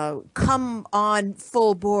come on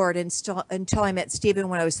full board until I met Stephen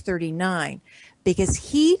when I was 39, because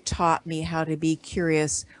he taught me how to be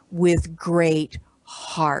curious with great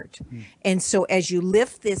heart. And so as you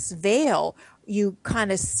lift this veil, you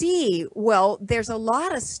kind of see, well, there's a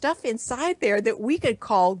lot of stuff inside there that we could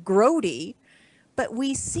call grody, but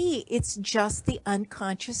we see it's just the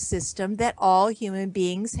unconscious system that all human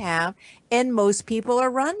beings have, and most people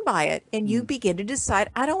are run by it. And you begin to decide,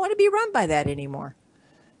 I don't want to be run by that anymore.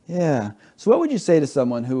 Yeah. So what would you say to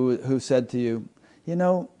someone who said to you, you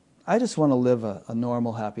know, I just want to live a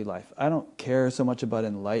normal, happy life. I don't care so much about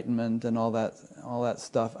enlightenment and all that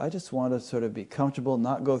stuff. I just want to sort of be comfortable,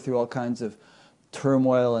 not go through all kinds of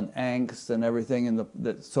turmoil and angst and everything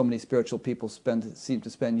that so many spiritual people seem to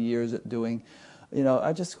spend years at doing. You know,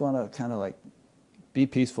 I just want to kind of like be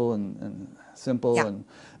peaceful and simple and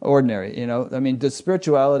ordinary, you know. I mean, does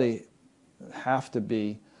spirituality have to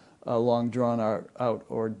be a long drawn out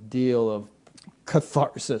ordeal of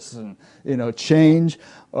catharsis and, you know, change,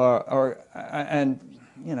 and,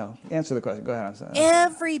 you know, answer the question. Go ahead.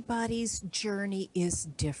 Everybody's journey is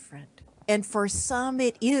different. And for some,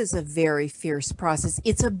 it is a very fierce process.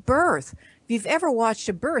 It's a birth. If you've ever watched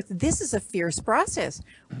a birth, this is a fierce process.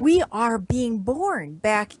 We are being born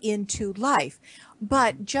back into life.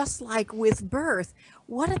 But just like with birth,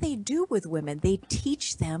 what do they do with women? They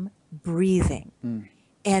teach them breathing.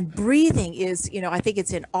 And breathing is, you know, I think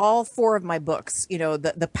it's in all 4 of my books, you know,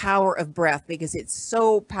 the power of breath, because it's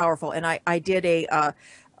so powerful. And I did a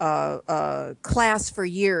class for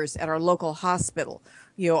years at our local hospital,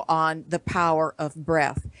 you know, on the power of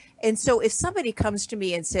breath. And so if somebody comes to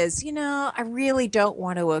me and says, you know, I really don't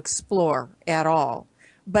want to explore at all,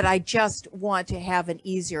 but I just want to have an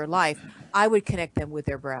easier life, I would connect them with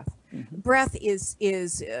their breath. Breath is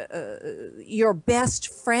your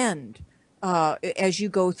best friend as you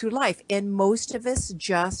go through life. And most of us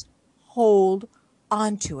just hold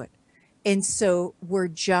onto it. And so we're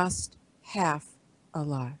just half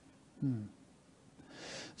alive.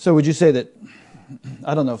 So would you say that,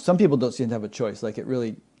 I don't know, some people don't seem to have a choice, like it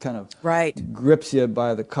really kind of grips you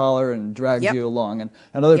by the collar and drags you along, and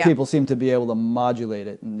other people seem to be able to modulate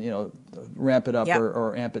it and, you know, ramp it up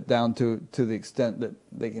or amp it down to the extent that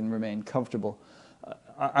they can remain comfortable.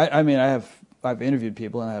 I mean, I've interviewed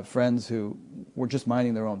people and I have friends who were just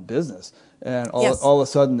minding their own business, and all of a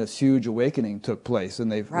sudden this huge awakening took place,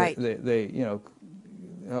 and they you know,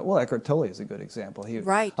 well, Eckhart Tolle is a good example.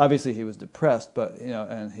 Obviously he was depressed, but, you know,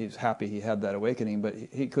 and he's happy he had that awakening, but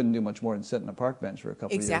he couldn't do much more than sit in a park bench for a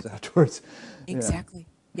couple of years afterwards. Exactly.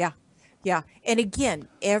 Yeah. And again,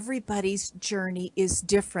 everybody's journey is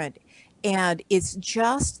different, and it's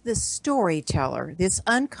just the storyteller, this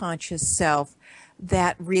unconscious self,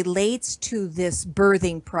 that relates to this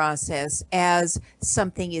birthing process as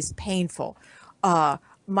something is painful.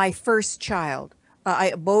 My first child,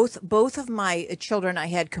 both of my children, I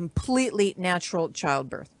had completely natural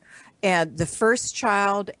childbirth. And the first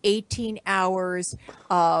child, 18 hours,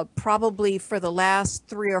 probably for the last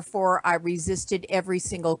 3 or 4, I resisted every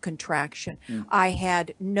single contraction. I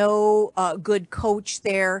had no good coach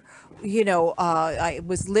there. You know, I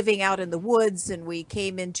was living out in the woods, and we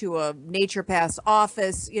came into a naturopath's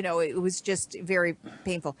office. You know, it was just very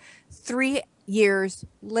painful. 3 years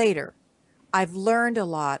later, I've learned a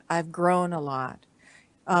lot. I've grown a lot.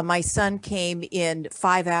 My son came in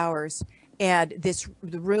 5 hours, and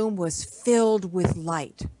the room was filled with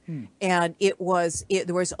light. And there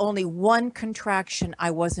was only one contraction I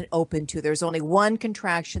wasn't open to. There was only one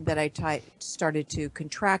contraction that I started to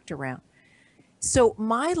contract around. So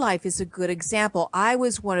my life is a good example. I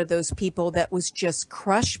was one of those people that was just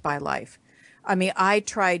crushed by life. I mean, I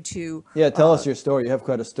tried to... Yeah, tell us your story. You have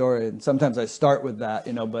quite a story. And sometimes I start with that,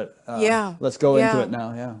 you know, but let's go into it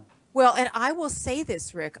now. Well, and I will say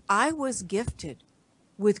this, Rick, I was gifted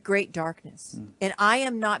with great darkness. And I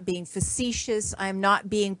am not being facetious. I'm not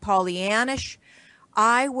being Pollyannish.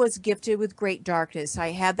 I was gifted with great darkness.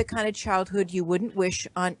 I had the kind of childhood you wouldn't wish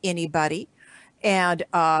on anybody. And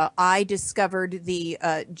I discovered the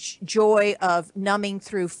joy of numbing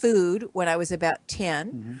through food when I was about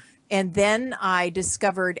 10. And then I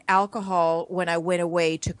discovered alcohol when I went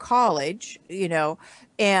away to college, you know,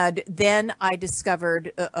 and then I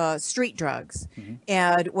discovered street drugs.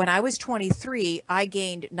 And when I was 23, I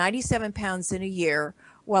gained 97 pounds in a year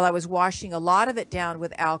while I was washing a lot of it down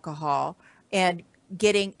with alcohol and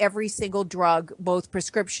getting every single drug, both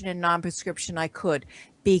prescription and non-prescription, I could,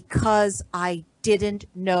 because I didn't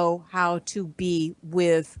know how to be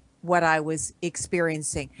with what I was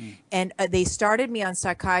experiencing. And they started me on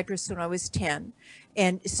psychiatrists when I was 10.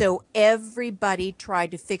 And so everybody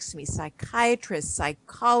tried to fix me: psychiatrists,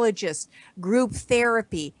 psychologists, group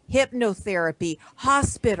therapy, hypnotherapy,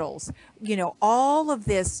 hospitals, all of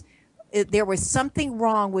this. There was something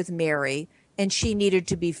wrong with Mary and she needed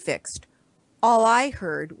to be fixed. All I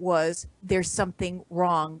heard was, there's something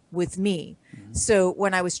wrong with me. So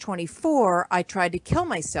when I was 24, I tried to kill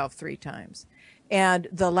myself 3 times. And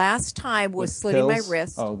the last time was slitting my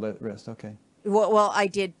wrist. Oh, wrist, okay. Well, I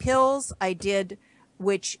did pills. I did,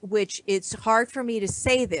 which it's hard for me to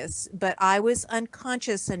say this, but I was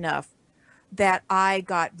unconscious enough that I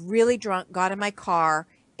got really drunk, got in my car,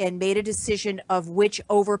 and made a decision of which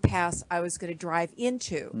overpass I was going to drive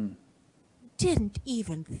into. Didn't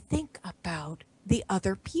even think about the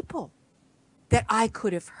other people that I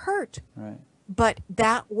could have hurt. Right. But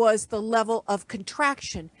that was the level of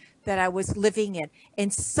contraction that I was living in.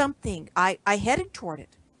 And something, I headed toward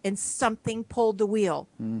it, and something pulled the wheel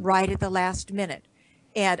right at the last minute.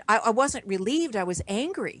 And I wasn't relieved. I was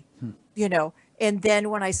angry, And then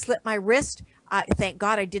when I slit my wrist, thank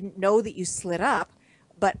God I didn't know that you slit up.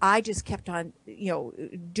 But I just kept on,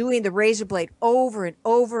 doing the razor blade over and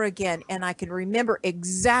over again. And I can remember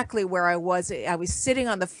exactly where I was. I was sitting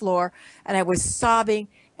on the floor and I was sobbing,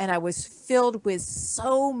 and I was filled with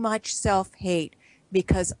so much self-hate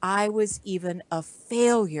because I was even a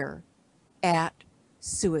failure at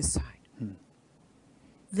suicide.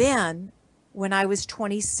 Then, when I was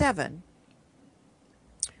 27,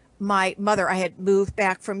 my mother, I had moved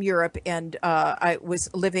back from Europe, and I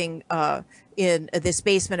was living in this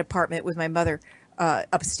basement apartment with my mother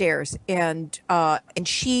upstairs, and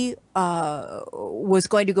she was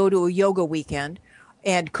going to go to a yoga weekend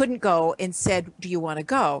and couldn't go, and said, "Do you want to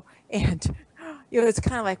go?" And it's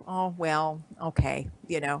kind of like, oh well, okay,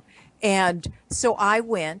 And so I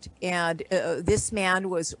went, and this man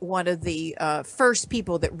was one of the first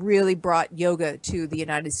people that really brought yoga to the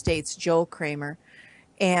United States, Joel Kramer.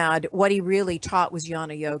 And what he really taught was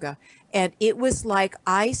Jnana Yoga. And it was like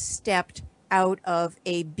I stepped out of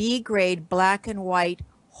a B-grade black and white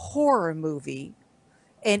horror movie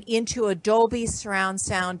and into a Dolby surround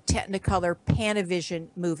sound Technicolor Panavision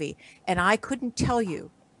movie. And I couldn't tell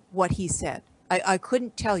you what he said. I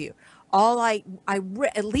couldn't tell you. I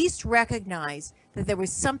at least recognized that there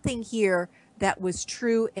was something here that was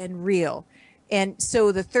true and real. And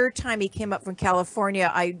so the third time he came up from California,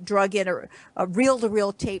 I drug in a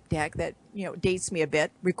reel-to-reel tape deck that, dates me a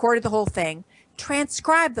bit, recorded the whole thing,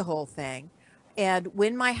 transcribed the whole thing. And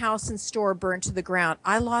when my house and store burned to the ground,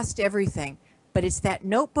 I lost everything. But it's that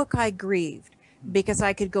notebook I grieved, because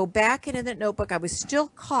I could go back into that notebook. I was still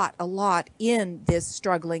caught a lot in this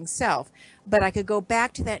struggling self, but I could go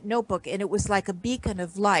back to that notebook, and it was like a beacon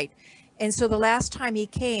of light. And so the last time he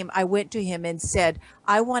came, I went to him and said,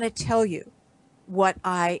 I want to tell you what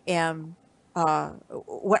I am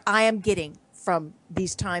getting from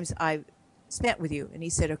these times I've spent with you. And he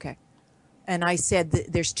said, okay. And I said,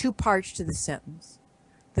 there's 2 parts to the sentence.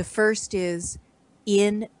 The first is,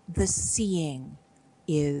 in the seeing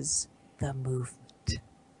is the movement.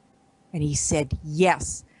 And he said,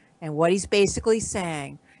 yes. And what he's basically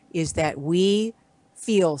saying is that we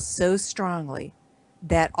feel so strongly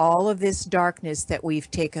that all of this darkness that we've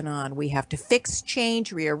taken on, we have to fix,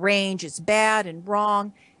 change, rearrange. It's bad and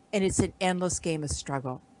wrong, and it's an endless game of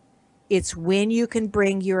struggle. It's when you can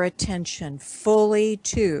bring your attention fully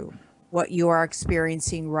to what you are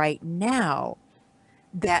experiencing right now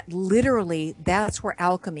that literally, that's where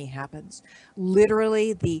alchemy happens.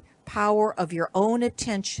 Literally, the power of your own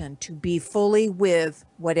attention to be fully with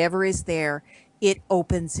whatever is there, it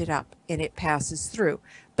opens it up and it passes through.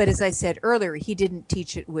 But as I said earlier, he didn't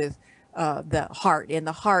teach it with the heart. And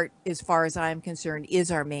the heart, as far as I'm concerned,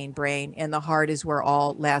 is our main brain. And the heart is where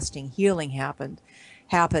all lasting healing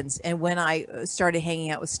happens. And when I started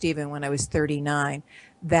hanging out with Stephen when I was 39,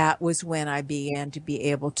 that was when I began to be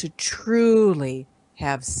able to truly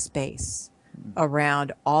have space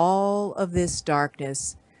around all of this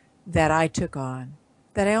darkness that I took on,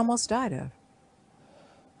 that I almost died of.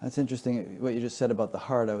 That's interesting what you just said about the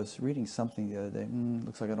heart. I was reading something the other day.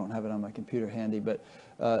 Looks like I don't have it on my computer handy, but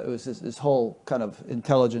it was this whole kind of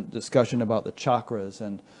intelligent discussion about the chakras,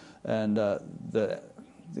 and the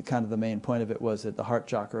kind of the main point of it was that the heart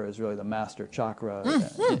chakra is really the master chakra.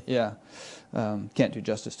 Yeah, can't do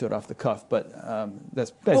justice to it off the cuff, but that's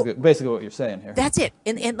basically what you're saying here. That's it.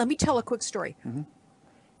 And let me tell a quick story.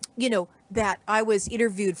 that I was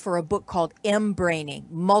interviewed for a book called M-Braining,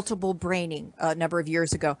 Multiple Braining, a number of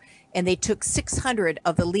years ago. And they took 600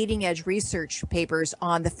 of the leading edge research papers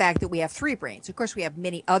on the fact that we have three brains. Of course, we have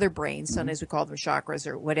many other brains. Sometimes we call them chakras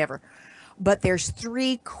or whatever. But there's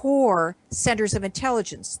three core centers of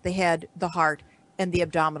intelligence: the head, the heart, and the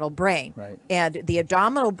abdominal brain. Right. And the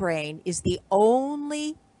abdominal brain is the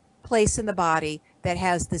only place in the body that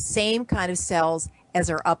has the same kind of cells as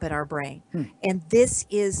are up in our brain. And this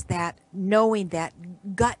is that knowing, that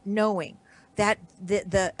gut knowing, that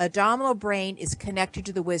the abdominal brain is connected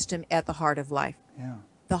to the wisdom at the heart of life. Yeah.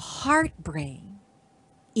 The heart brain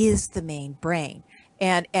is the main brain.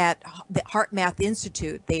 And at the Heart Math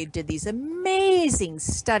Institute, they did these amazing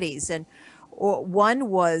studies. And one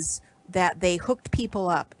was that they hooked people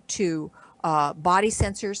up to body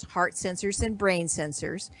sensors, heart sensors, and brain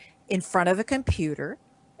sensors in front of a computer.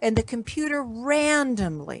 And the computer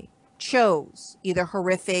randomly chose either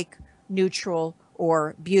horrific, neutral,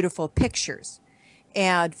 or beautiful pictures.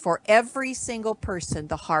 And for every single person,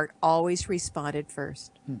 the heart always responded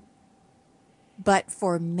first. But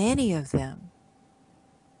for many of them,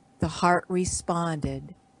 the heart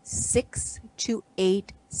responded 6 to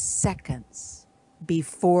 8 seconds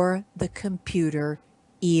before the computer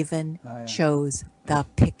even chose the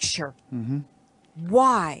picture.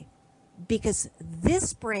 Why? Because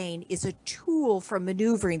this brain is a tool for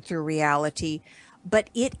maneuvering through reality,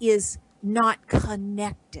 but it is not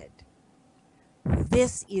connected.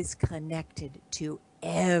 This is connected to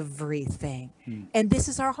everything. And this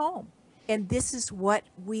is our home. And this is what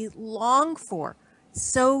we long for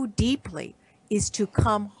so deeply, is to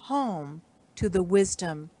come home to the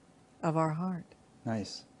wisdom of our heart.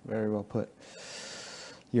 Nice. Very well put.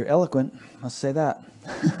 You're eloquent, must say that.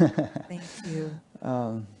 Thank you.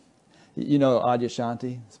 You know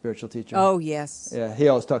Adyashanti, spiritual teacher? Oh, yes. Yeah, he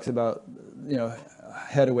always talks about,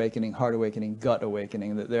 head awakening, heart awakening, gut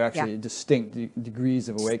awakening, that they're actually distinct degrees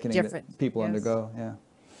of awakening that people undergo.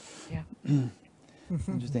 Yeah.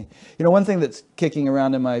 Interesting. One thing that's kicking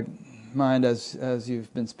around in my mind as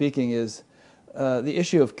you've been speaking is the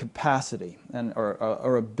issue of capacity and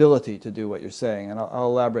or ability to do what you're saying. And I'll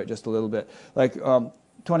elaborate just a little bit. Like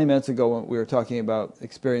 20 minutes ago, when we were talking about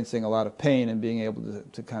experiencing a lot of pain and being able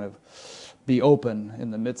to kind of be open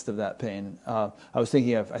in the midst of that pain. I was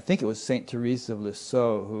thinking of, I think it was Saint Teresa of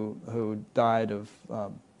Lisieux who died of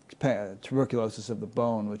tuberculosis of the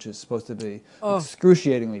bone, which is supposed to be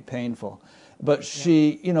excruciatingly painful. But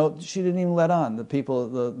she didn't even let on. The people,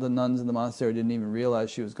 the nuns in the monastery didn't even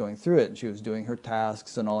realize she was going through it. And she was doing her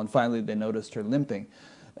tasks and all. And finally, they noticed her limping,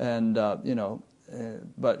 and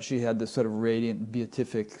but she had this sort of radiant,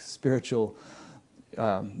 beatific, spiritual,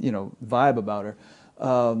 vibe about her.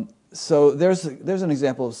 So there's an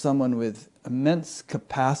example of someone with immense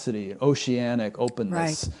capacity, oceanic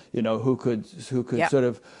openness, who could sort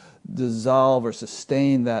of dissolve or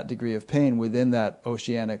sustain that degree of pain within that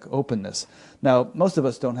oceanic openness. Now, most of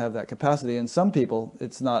us don't have that capacity, and some people,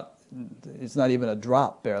 it's not even a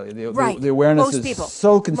drop, barely. The awareness is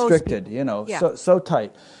so constricted, so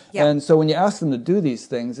tight. Yeah. And so when you ask them to do these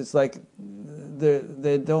things, it's like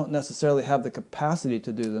they don't necessarily have the capacity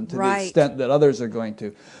to do them to the extent that others are going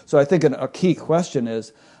to. So I think a key question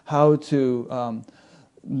is how to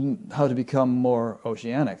become more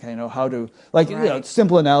oceanic. How to,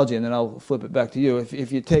 simple analogy, and then I'll flip it back to you.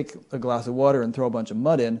 If you take a glass of water and throw a bunch of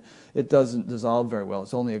mud in, it doesn't dissolve very well.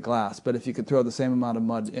 It's only a glass. But if you could throw the same amount of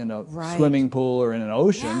mud in a swimming pool or in an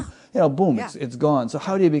ocean, boom, it's gone. So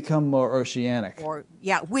how do you become more oceanic?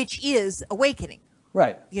 Which is awakening.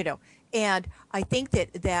 Right. And I think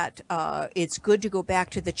that it's good to go back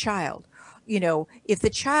to the child. If the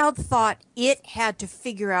child thought it had to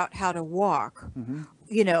figure out how to walk, and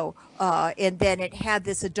then it had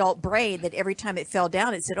this adult brain that every time it fell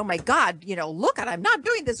down, it said, oh my God, look, I'm not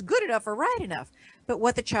doing this good enough or right enough. But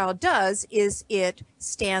what the child does is it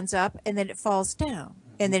stands up and then it falls down,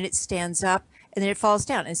 and then it stands up and then it falls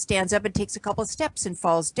down, and stands up and takes a couple of steps and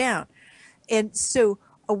falls down. And so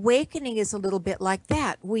awakening is a little bit like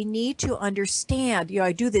that. We need to understand,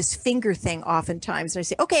 I do this finger thing oftentimes, and I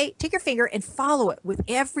say, okay, take your finger and follow it with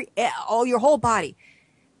all your whole body.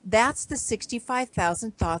 That's the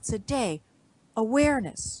 65,000 thoughts a day.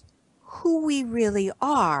 Awareness, who we really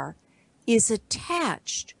are, is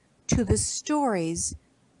attached to the stories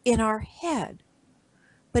in our head.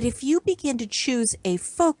 But if you begin to choose a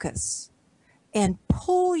focus and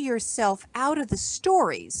pull yourself out of the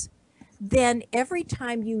stories, then every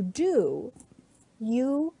time you do,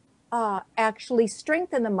 you actually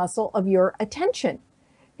strengthen the muscle of your attention.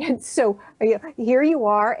 And so here you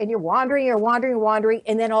are, and you're wandering,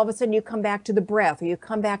 and then all of a sudden you come back to the breath, or you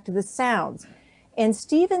come back to the sounds. And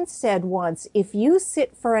Stephen said once, if you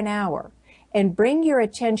sit for an hour and bring your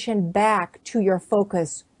attention back to your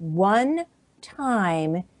focus one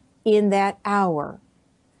time in that hour,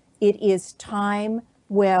 it is time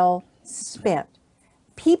well spent.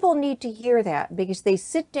 People need to hear that because they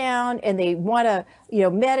sit down and they want to,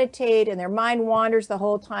 meditate, and their mind wanders the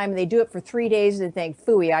whole time, and they do it for 3 days and think,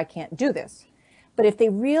 phooey, I can't do this. But if they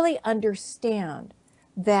really understand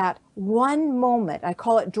that one moment, I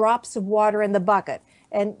call it drops of water in the bucket,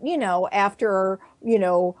 and after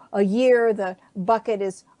a year, the bucket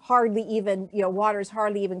is hardly even, water is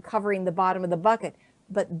hardly even covering the bottom of the bucket,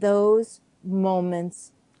 but those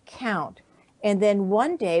moments count. And then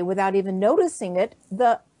one day, without even noticing it,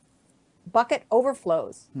 the bucket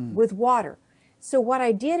overflows with water. So what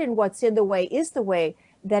I did and what's in the way is the way,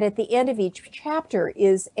 that at the end of each chapter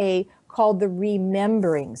is called the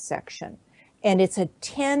remembering section. And it's a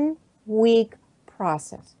 10-week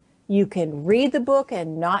process. You can read the book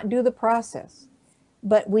and not do the process,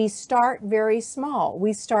 but we start very small.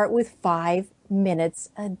 We start with 5 minutes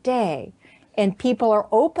a day. And people are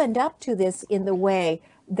opened up to this in the way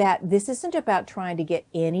that this isn't about trying to get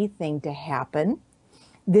anything to happen.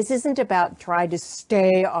 This isn't about trying to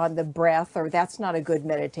stay on the breath, or that's not a good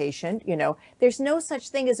meditation. There's no such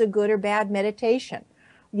thing as a good or bad meditation.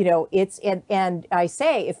 And I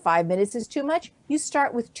say, if 5 minutes is too much, you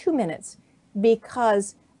start with 2 minutes,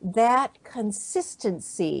 because that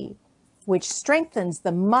consistency, which strengthens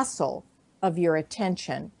the muscle of your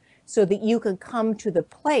attention, so that you can come to the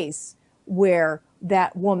place where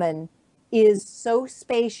that woman is so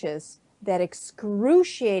spacious that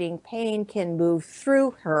excruciating pain can move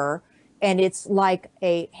through her, and it's like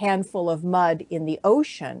a handful of mud in the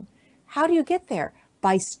ocean. How do you get there?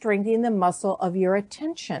 By strengthening the muscle of your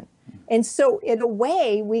attention. And so in a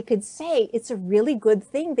way, we could say it's a really good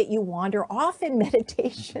thing that you wander off in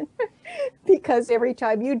meditation because every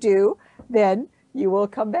time you do, then you will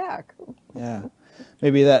come back. Yeah.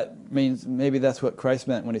 Maybe that's what Christ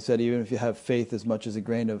meant when he said, even if you have faith as much as a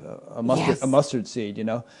grain of a mustard seed,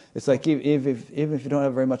 it's like even if you don't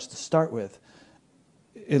have very much to start with,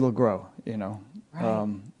 it'll grow,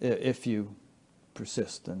 Right. If you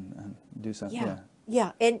persist and do something.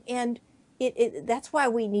 Yeah. And that's why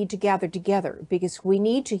we need to gather together, because we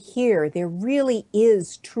need to hear there really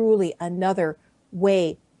is truly another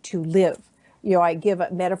way to live. I give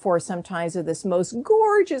a metaphor sometimes of this most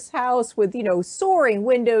gorgeous house with, soaring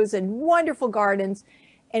windows and wonderful gardens.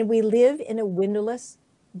 And we live in a windowless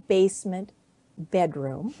basement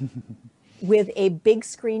bedroom with a big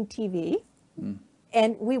screen TV.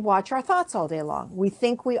 And we watch our thoughts all day long. We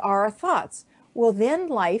think we are our thoughts. Well, then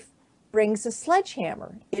life brings a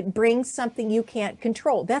sledgehammer. It brings something you can't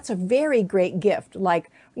control. That's a very great gift,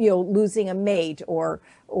 like losing a mate, or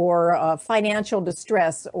financial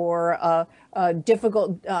distress, or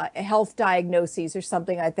difficult health diagnoses, or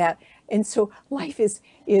something like that. And so life is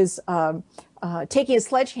taking a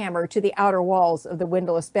sledgehammer to the outer walls of the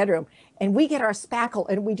windowless bedroom, and we get our spackle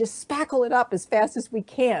and we just spackle it up as fast as we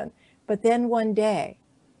can. But then one day,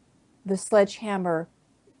 the sledgehammer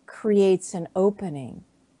creates an opening.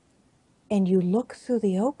 And you look through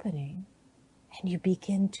the opening and you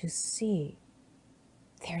begin to see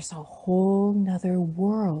there's a whole nother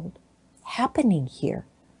world happening here,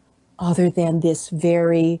 other than this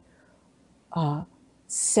very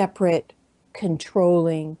separate,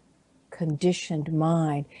 controlling, conditioned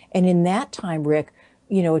mind. And in that time, Rick,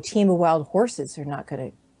 a team of wild horses are not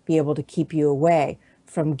going to be able to keep you away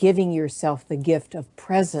from giving yourself the gift of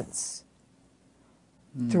presence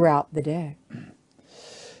throughout the day.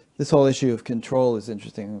 This whole issue of control is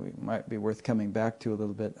interesting. It might be worth coming back to a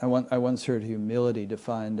little bit. I once heard humility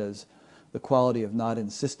defined as the quality of not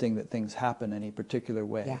insisting that things happen any particular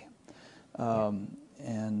way.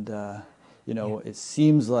 It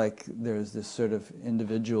seems like there's this sort of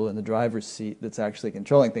individual in the driver's seat that's actually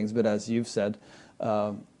controlling things, but as you've said,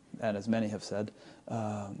 and as many have said,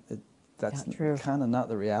 that's kind of not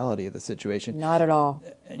the reality of the situation. Not at all.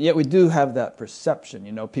 And yet we do have that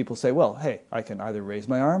perception. People say, well, hey, I can either raise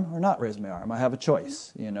my arm or not raise my arm. I have a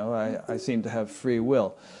choice. I seem to have free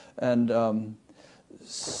will. And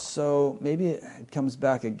so maybe it comes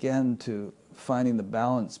back again to finding the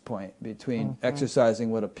balance point between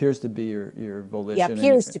exercising what appears to be your volition. Yeah,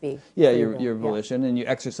 appears to be. Yeah, your volition, and you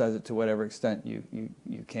exercise it to whatever extent you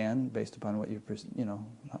can, based upon what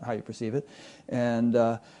how you perceive it, and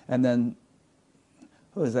then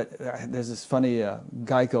what is that? There's this funny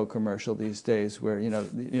Geico commercial these days where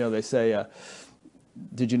they say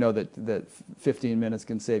did you know that 15 minutes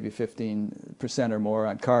can save you 15% or more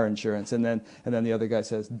on car insurance? And then the other guy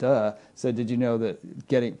says, duh. Said, did you know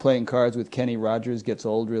that playing cards with Kenny Rogers gets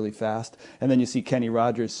old really fast? And then you see Kenny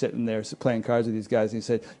Rogers sitting there playing cards with these guys, and he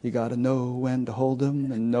said, you got to know when to hold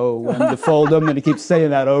them and know when to fold them. And he keeps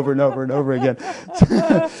saying that over and over and over again.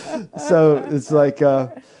 So it's like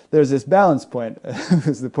there's this balance point,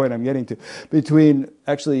 is the point I'm getting to, between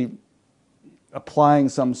actually applying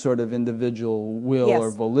some sort of individual will or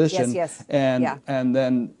volition, and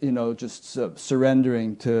then just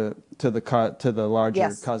surrendering to the larger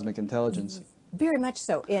cosmic intelligence. Very much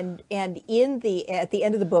so. And at the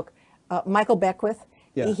end of the book, Michael Beckwith,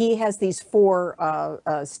 he has these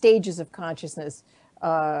 4 stages of consciousness,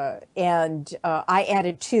 and I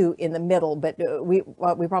added 2 in the middle, but we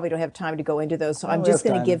probably don't have time to go into those. So I'm just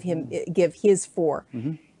going to give his 4.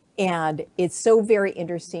 Mm-hmm. And it's so very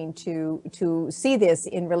interesting to see this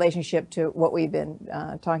in relationship to what we've been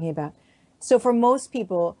talking about. So for most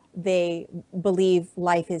people, they believe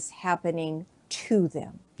life is happening to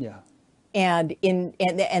them. Yeah. And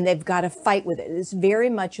they've got to fight with it. It's very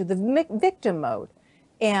much of the victim mode.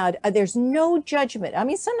 And there's no judgment. I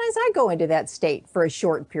mean, sometimes I go into that state for a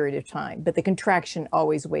short period of time, but the contraction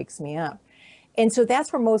always wakes me up. And so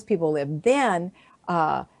that's where most people live. Then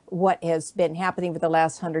what has been happening for the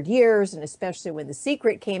last 100 years, and especially when The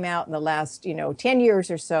Secret came out in the last 10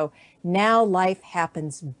 years or so, now life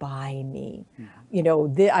happens by me.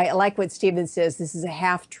 Mm-hmm. I like what Stephen says, this is a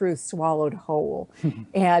half-truth swallowed whole.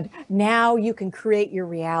 And now you can create your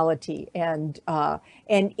reality. And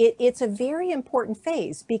it's a very important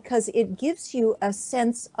phase, because it gives you a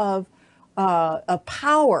sense of a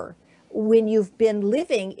power when you've been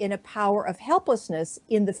living in a power of helplessness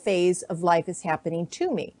in the phase of life is happening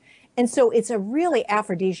to me. And so it's a really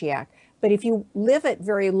aphrodisiac. But if you live it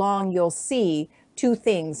very long, you'll see 2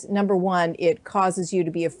 things. Number 1, it causes you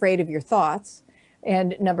to be afraid of your thoughts.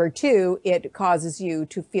 And number 2, it causes you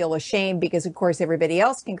to feel ashamed, because of course everybody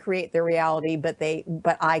else can create their reality, but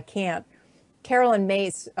I can't. Carolyn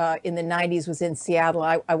Mace in the 90s was in Seattle.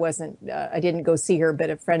 I didn't go see her, but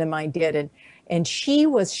a friend of mine did. And she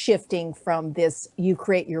was shifting from this, you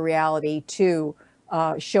create your reality, to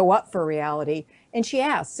show up for reality. And she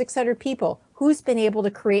asked 600 people, who's been able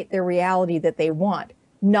to create their reality that they want?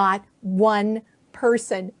 Not one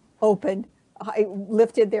person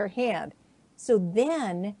lifted their hand. So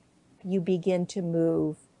then you begin to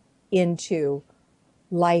move into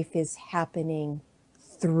life is happening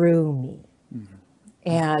through me. Mm-hmm.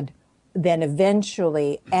 And then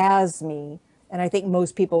eventually as me, and I think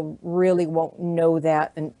most people really won't know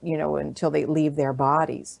that until they leave their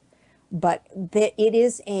bodies. But it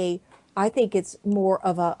is I think it's more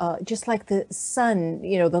of just like the sun,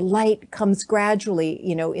 the light comes gradually,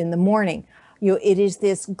 in the morning. It is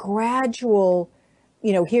this gradual,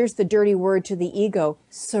 here's the dirty word to the ego,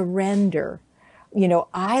 surrender.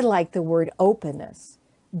 I like the word openness.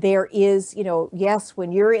 There is, yes,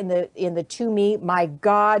 when you're in the to me, my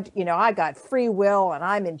God, I got free will and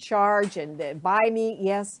I'm in charge and by me,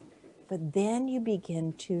 yes. But then you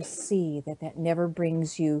begin to see that never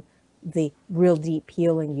brings you the real deep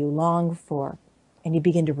healing you long for. And you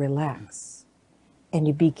begin to relax. And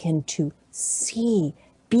you begin to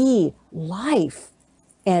be life.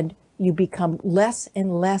 And you become less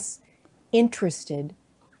and less interested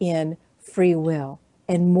in free will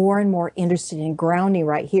and more interested in grounding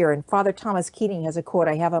right here. And Father Thomas Keating has a quote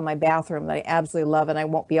I have on my bathroom that I absolutely love, and I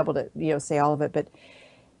won't be able to say all of it, but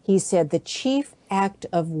he said, the chief act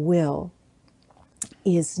of will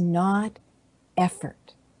is not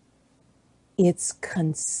effort. It's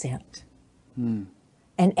consent.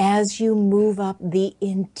 And as you move up the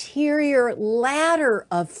interior ladder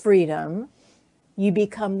of freedom, you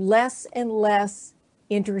become less and less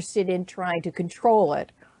interested in trying to control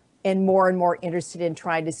it and more interested in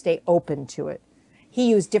trying to stay open to it.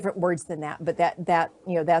 He used different words than that, but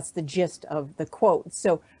that's the gist of the quote.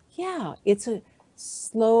 So yeah, it's a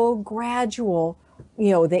slow, gradual,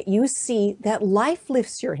 that you see that life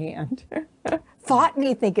lifts your hand. Thought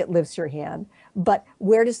may think it lifts your hand, but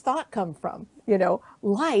where does thought come from?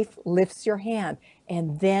 Life lifts your hand,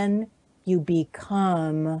 and then you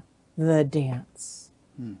become the dance.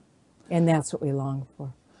 And that's what we long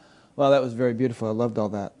for. Well, that was very beautiful. I loved all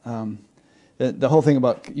that. The whole thing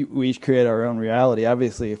about we each create our own reality,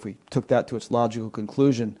 obviously, if we took that to its logical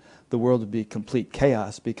conclusion, the world would be complete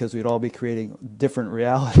chaos, because we'd all be creating different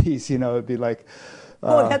realities. It'd be like...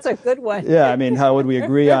 oh, that's a good one. Yeah, I mean, how would we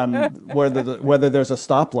agree on whether there's a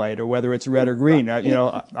stoplight or whether it's red or green?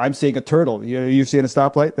 I'm seeing a turtle. You've seen a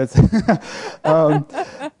stoplight. That's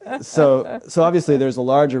so obviously there's a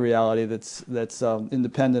larger reality that's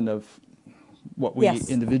independent of what we Yes.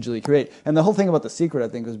 individually create. And the whole thing about The Secret, I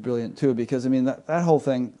think, was brilliant too, because I mean that whole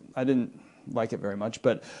thing, I didn't like it very much,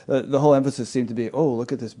 but the whole emphasis seemed to be, oh,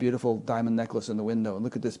 look at this beautiful diamond necklace in the window, and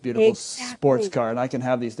look at this beautiful sports Exactly. car, and I can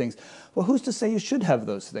have these things. Well, who's to say you should have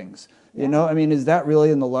those things? You Yeah. know, I mean, is that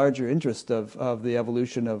really in the larger interest of the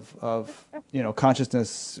evolution of you know,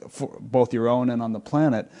 consciousness, for both your own and on the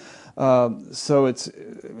planet? So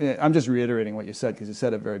I'm just reiterating what you said, because you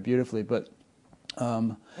said it very beautifully, but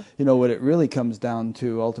you know, what it really comes down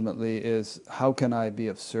to ultimately is, how can I be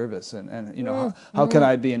of service, and you know, how can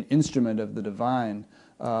I be an instrument of the divine,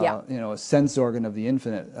 Yeah. you know, a sense organ of the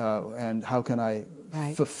infinite, and how can I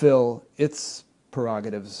Right. fulfill its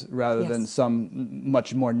prerogatives rather than Yes. some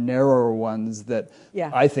much more narrower ones that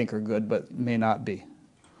Yeah. I think are good but may not be.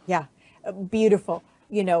 Yeah, beautiful.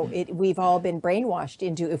 You know, we've all been brainwashed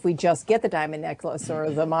into, if we just get the diamond necklace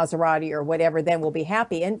or the Maserati or whatever, then we'll be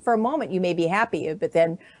happy. And for a moment, you may be happy, but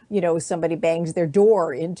then, you know, somebody bangs their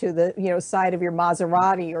door into the, you know, side of your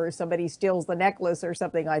Maserati, or somebody steals the necklace or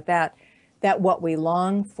something like that. That what we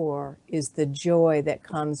long for is the joy that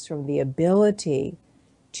comes from the ability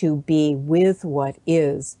to be with what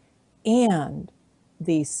is, and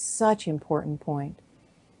the such important point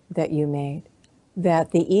that you made,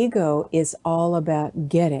 that the ego is all about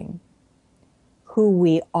getting. Who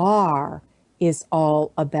we are is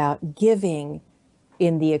all about giving,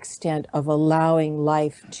 in the extent of allowing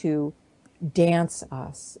life to dance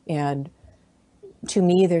us. And to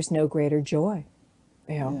me, there's no greater joy.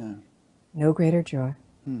 You know, Yeah. no greater joy.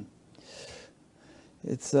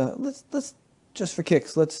 It's let's just for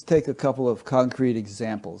kicks, let's take a couple of concrete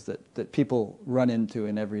examples that people run into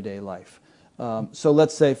in everyday life. So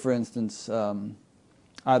let's say, for instance,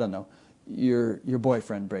 I don't know, your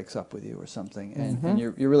boyfriend breaks up with you or something, and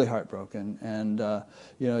you're really heartbroken, and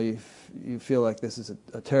you know, you feel like this is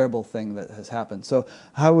a terrible thing that has happened. So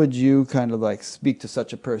how would you kind of like speak to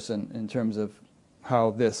such a person in terms of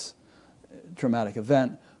how this traumatic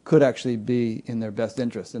event could actually be in their best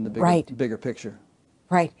interest in the Right. bigger picture?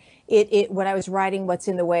 Right. When I was writing What's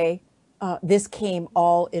in the Way, this came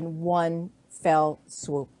all in one fell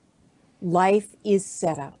swoop. Life is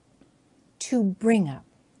set up to bring up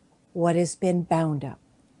what has been bound up,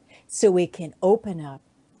 so it can open up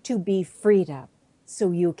to be freed up,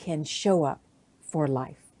 so you can show up for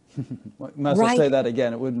life. Might as well say that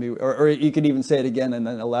again. It wouldn't be, or you could even say it again and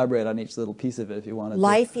then elaborate on each little piece of it if you wanted to.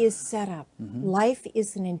 Life is set up. Life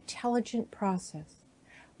is an intelligent process.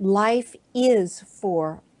 Life is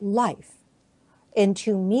for life. And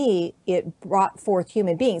to me, it brought forth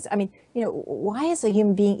human beings. I mean, you know, why is a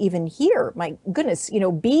human being even here? My goodness, you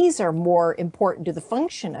know, bees are more important to the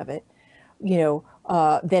function of it, you know,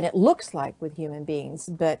 than it looks like with human beings.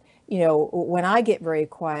 But, you know, when I get very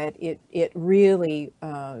quiet, it really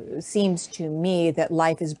seems to me that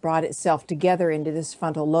life has brought itself together into this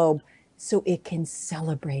frontal lobe so it can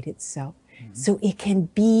celebrate itself, so it can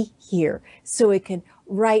be here, so it can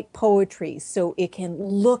write poetry, so it can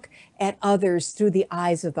look at others through the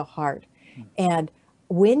eyes of the heart. And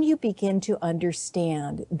when you begin to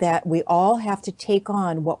understand that we all have to take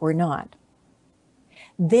on what we're not,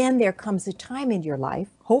 then there comes a time in your life,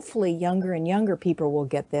 hopefully younger and younger people will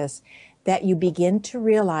get this, that you begin to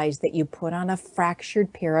realize that you put on a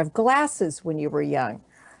fractured pair of glasses when you were young.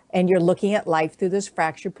 And you're looking at life through this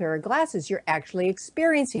fractured pair of glasses. You're actually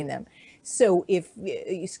experiencing them. So if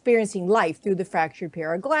experiencing life through the fractured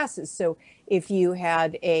pair of glasses. So if you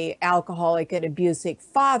had a alcoholic and abusive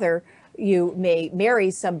father, you may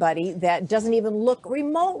marry somebody that doesn't even look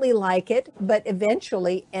remotely like it, but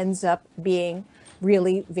eventually ends up being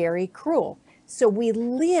really very cruel. So we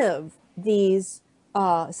live these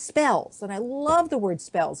spells, and I love the word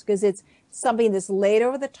spells because it's something that's laid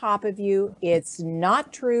over the top of you. It's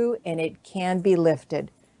not true, and it can be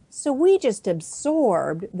lifted. So we just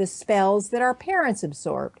absorbed the spells that our parents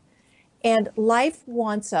absorbed. And life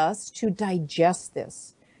wants us to digest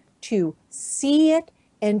this, to see it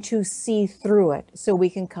and to see through it so we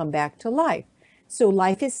can come back to life. So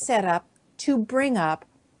life is set up to bring up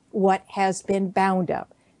what has been bound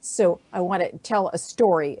up. So I want to tell a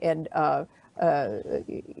story, and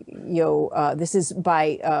this is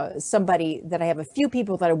by somebody that I have a few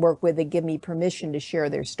people that I work with that give me permission to share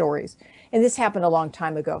their stories. And this happened a long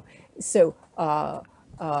time ago. So,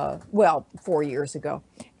 4 years ago.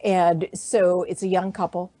 And so it's a young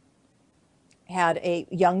couple, had a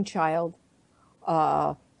young child,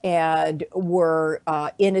 and were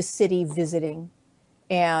in a city visiting.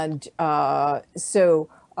 And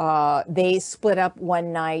they split up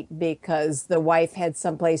one night because the wife had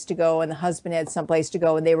someplace to go and the husband had someplace to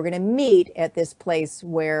go, and they were going to meet at this place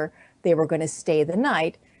where they were going to stay the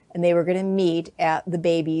night. and they were going to meet at the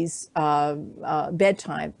baby's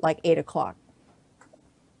bedtime, like 8 o'clock.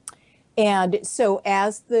 And so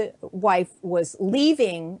as the wife was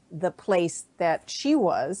leaving the place that she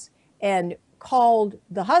was and called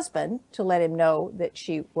the husband to let him know that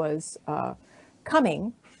she was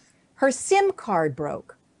coming, her SIM card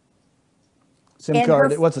broke. SIM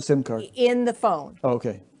card, what's a SIM card? In the phone. Oh,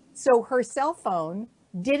 okay. So her cell phone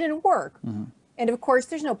didn't work. And of course,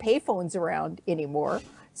 there's no payphones around anymore.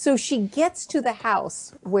 So she gets to the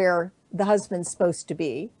house where the husband's supposed to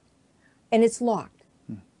be, and it's locked.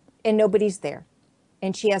 And nobody's there.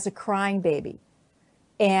 And she has a crying baby.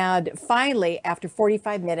 And finally, after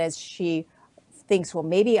 45 minutes, she thinks, well,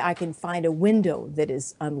 maybe I can find a window that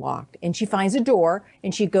is unlocked. And she finds a door,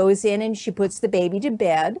 and she goes in and she puts the baby to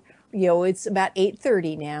bed. You know, it's about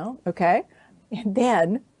 8:30 now, okay? And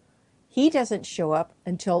then he doesn't show up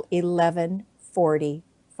until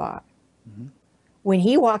 11:45. When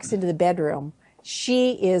he walks into the bedroom,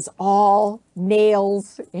 she is all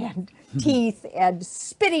nails and teeth and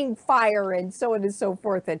spitting fire and so on and so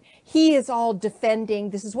forth. And he is all defending.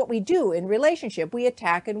 This is what we do in relationship. We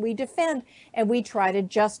attack and we defend and we try to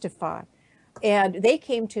justify. And they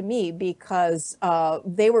came to me because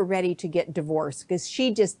they were ready to get divorced because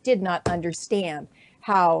she just did not understand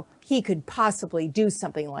how he could possibly do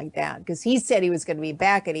something like that, because he said he was going to be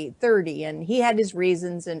back at 8:30 and he had his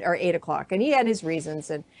reasons, or 8 o'clock, and he had his reasons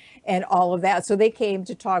and all of that. So they came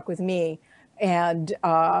to talk with me, and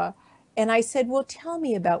I said, well, tell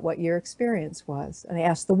me about what your experience was. And I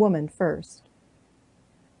asked the woman first.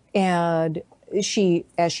 And she,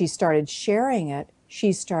 as she started sharing it,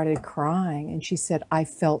 she started crying, and she said, I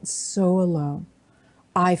felt so alone.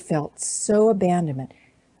 I felt so abandoned,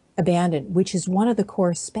 which is one of the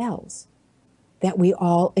core spells that we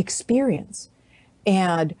all experience.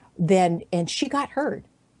 And she got hurt.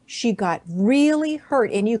 She got really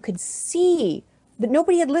hurt, and you could see that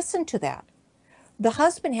nobody had listened to that. The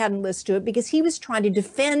husband hadn't listened to it because he was trying to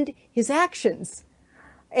defend his actions,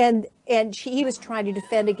 and he was trying to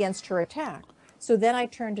defend against her attack. So then I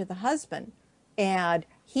turned to the husband, and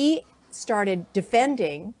he started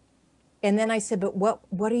defending. And then I said, but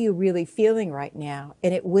what are you really feeling right now?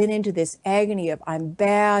 And it went into this agony of, I'm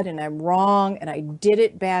bad and I'm wrong and I did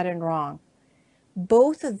it bad and wrong.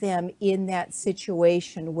 Both of them in that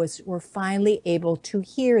situation were finally able to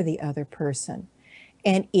hear the other person.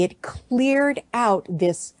 And it cleared out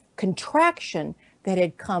this contraction that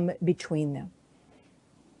had come between them.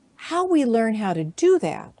 How we learn how to do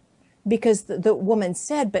that, because the woman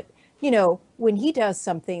said, but when he does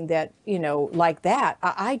something that, like that,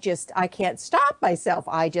 I can't stop myself.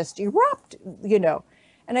 I just erupt,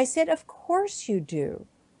 And I said, of course you do.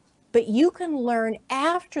 But you can learn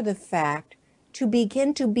after the fact to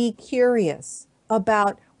begin to be curious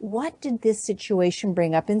about what did this situation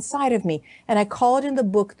bring up inside of me. And I call it in the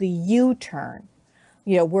book the U-turn,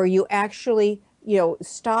 where you actually,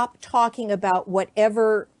 stop talking about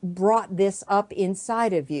whatever brought this up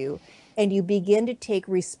inside of you, and you begin to take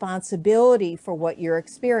responsibility for what you're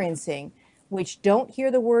experiencing, which don't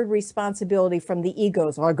hear the word responsibility from the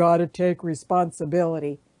egos. I got to take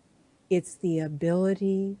responsibility. It's the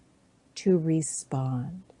ability to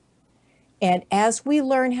respond. And as we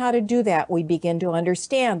learn how to do that, we begin to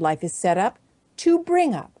understand life is set up to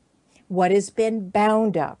bring up what has been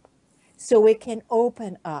bound up so it can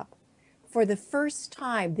open up. For the first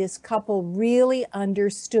time, this couple really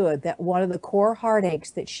understood that one of the core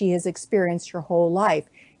heartaches that she has experienced her whole life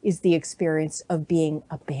is the experience of being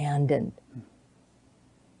abandoned.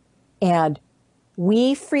 And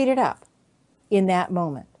we freed it up in that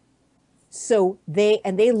moment. So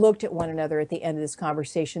they looked at one another at the end of this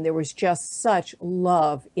conversation. There was just such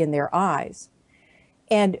love in their eyes.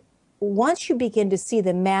 And once you begin to see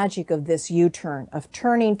the magic of this U-turn, of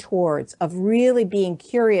turning towards, of really being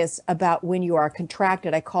curious about when you are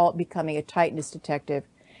contracted, I call it becoming a tightness detective,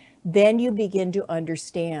 then you begin to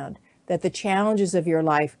understand that the challenges of your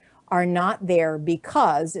life are not there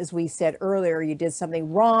because, as we said earlier, you did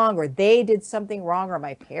something wrong, or they did something wrong, or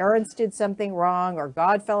my parents did something wrong, or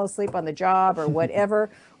God fell asleep on the job, or whatever,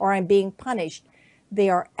 or I'm being punished. They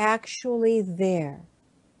are actually there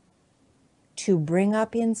to bring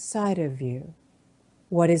up inside of you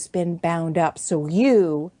what has been bound up. So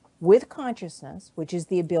you, with consciousness, which is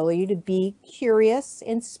the ability to be curious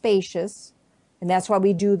and spacious, and that's why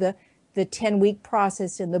we do the 10-week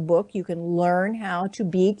process in the book. You can learn how to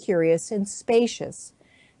be curious and spacious.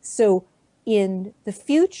 So in the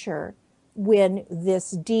future, when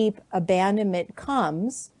this deep abandonment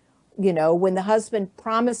comes, when the husband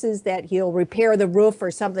promises that he'll repair the roof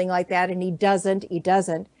or something like that, and he doesn't,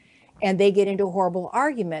 and they get into a horrible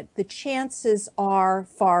argument, the chances are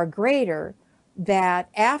far greater that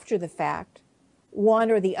after the fact, one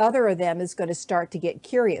or the other of them is going to start to get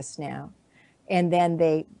curious now. And then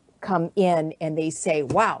they come in and they say,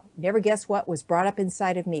 wow, never guess what was brought up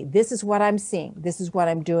inside of me. This is what I'm seeing. This is what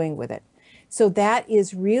I'm doing with it. So that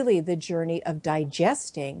is really the journey of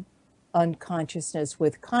digesting unconsciousness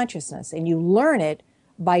with consciousness. And you learn it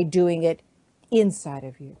by doing it inside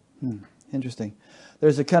of you. Interesting.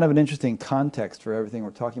 There's a kind of an interesting context for everything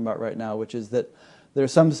we're talking about right now, which is that there are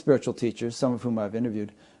some spiritual teachers, some of whom I've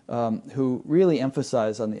interviewed, who really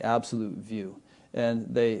emphasize on the absolute view. And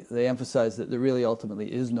they emphasize that there really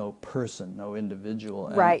ultimately is no person, no individual.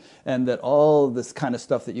 And, right. And that all this kind of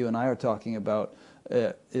stuff that you and I are talking about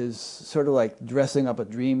is sort of like dressing up a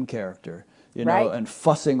dream character, you know, right. and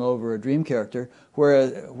fussing over a dream character,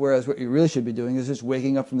 whereas what you really should be doing is just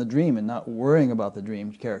waking up from the dream and not worrying about the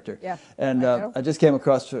dream character. Yeah, and I just came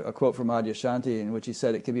across a quote from Adyashanti in which he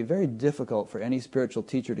said it can be very difficult for any spiritual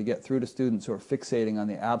teacher to get through to students who are fixating on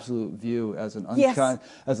the absolute view as an,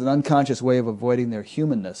 as an unconscious way of avoiding their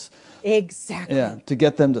humanness. Exactly. Yeah, to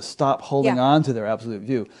get them to stop holding on to their absolute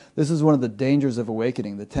view. This is one of the dangers of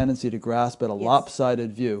awakening, the tendency to grasp at a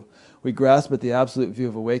lopsided view. We grasp at the absolute view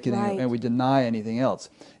of awakening and we deny anything else.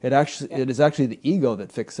 It is actually the ego that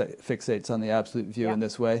fixates on the absolute view in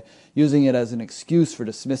this way, using it as an excuse for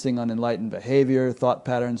dismissing unenlightened behavior, thought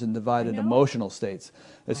patterns, and divided emotional states.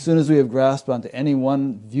 As soon as we have grasped onto any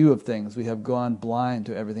one view of things, we have gone blind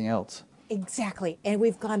to everything else. Exactly. And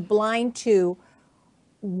we've gone blind to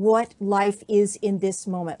what life is in this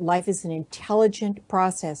moment. Life is an intelligent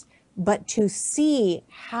process. But to see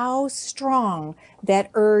how strong that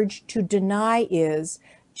urge to deny is,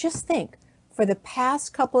 just think, for the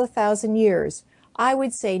past couple of thousand years, I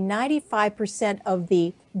would say 95% of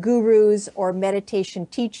the gurus or meditation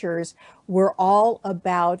teachers were all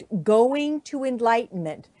about going to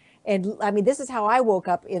enlightenment. And I mean, this is how I woke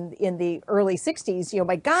up in the early 60s. You know,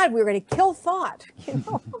 my God, we were going to kill thought. You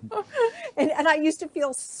know, and I used to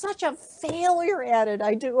feel such a failure at it.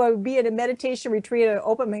 I would be at a meditation retreat. I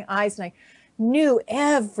opened my eyes and I knew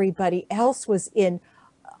everybody else was in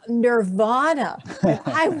nirvana, and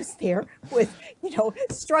I was there with, you know,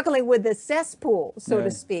 struggling with the cesspool, so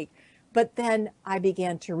to speak. But then I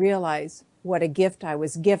began to realize what a gift I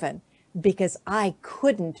was given, because I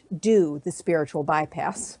couldn't do the spiritual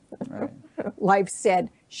bypass. Right. Life said,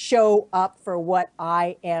 show up for what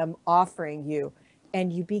I am offering you.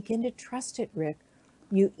 And you begin to trust it, Rick.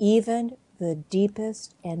 You even the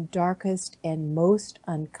deepest and darkest and most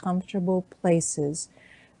uncomfortable places,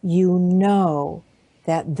 you know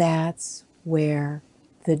that that's where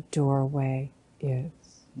the doorway is.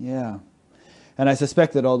 Yeah. And I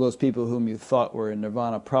suspect that all those people whom you thought were in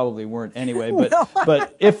nirvana probably weren't anyway, but,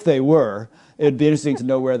 but if they were, it'd be interesting to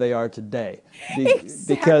know where they are today.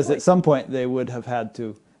 Exactly. Because at some point they would have had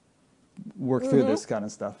to work through this kind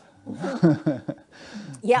of stuff.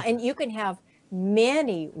 Yeah, and you can have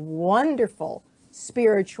many wonderful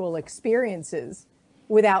spiritual experiences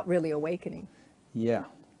without really awakening. Yeah.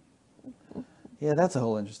 Yeah, that's a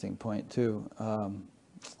whole interesting point, too.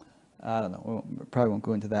 I don't know. We probably won't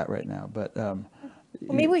go into that right now, but well,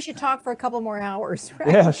 maybe we should talk for a couple more hours,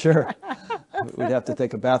 right? Yeah, sure. We'd have to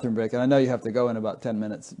take a bathroom break, and I know you have to go in about 10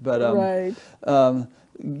 minutes. But right.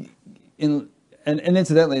 And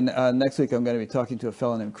incidentally, next week I'm going to be talking to a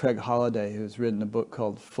fellow named Craig Holliday, who's written a book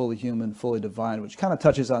called Fully Human, Fully Divine, which kind of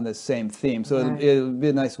touches on this same theme. So it'll be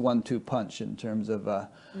a nice 1-2 punch in terms of,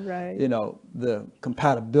 you know, the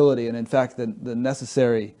compatibility and, in fact, the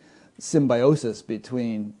necessary symbiosis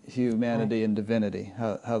between humanity and divinity,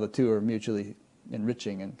 how the two are mutually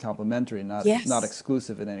enriching and complementary, not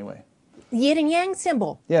exclusive in any way. The yin and yang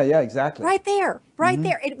symbol. Yeah, exactly. Right there,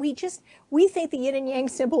 there. And we think the yin and yang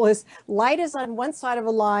symbol is light is on one side of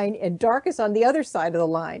a line and dark is on the other side of the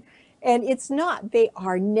line. And it's not. They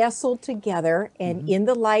are nestled together, and in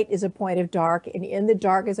the light is a point of dark, and in the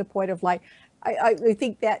dark is a point of light. I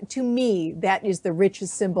think that, to me, that is the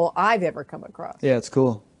richest symbol I've ever come across. Yeah, it's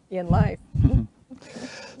cool. In life.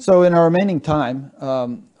 So in our remaining time,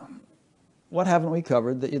 what haven't we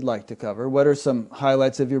covered that you'd like to cover? What are some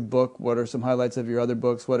highlights of your book? What are some highlights of your other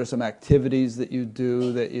books? What are some activities that you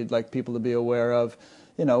do that you'd like people to be aware of?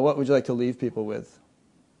 You know, what would you like to leave people with?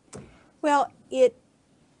 Well,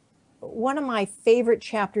 one of my favorite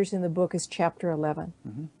chapters in the book is chapter 11.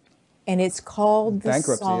 And it's called the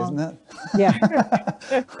Bankruptcy, song. isn't that? Yeah.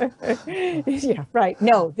 Yeah, right.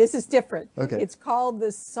 No, this is different. Okay. It's called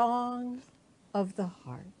The Song of the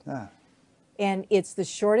Heart. Ah. And it's the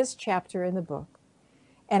shortest chapter in the book.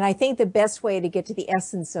 And I think the best way to get to the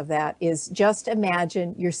essence of that is just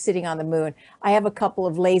imagine you're sitting on the moon. I have a couple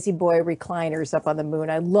of lazy boy recliners up on the moon.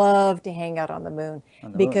 I love to hang out on the moon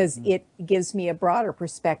because it gives me a broader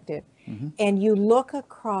perspective. And you look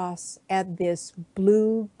across at this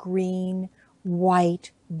blue, green,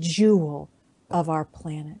 white jewel of our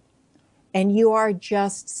planet, and you are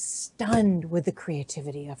just stunned with the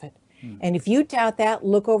creativity of it. And if you doubt that,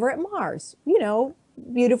 look over at Mars, you know,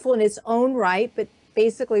 beautiful in its own right, but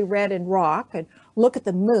basically red and rock. And look at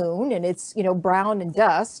the moon, and it's, you know, brown and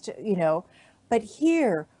dust, you know. But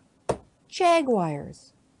here,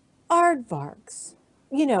 jaguars, aardvarks,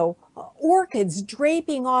 you know, orchids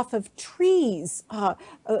draping off of trees,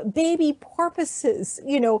 baby porpoises,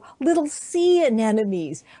 you know, little sea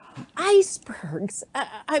anemones, icebergs.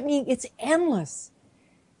 I mean, it's endless.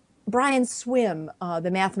 Brian Swim,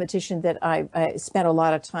 the mathematician that I spent a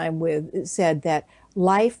lot of time with, said that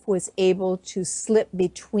life was able to slip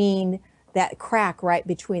between that crack right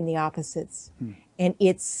between the opposites. And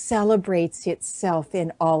it celebrates itself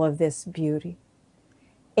in all of this beauty.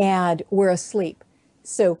 And we're asleep.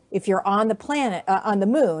 So if you're on the planet, on the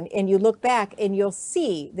moon, and you look back and you'll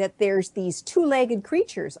see that there's these two-legged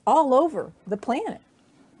creatures all over the planet.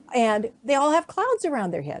 And they all have clouds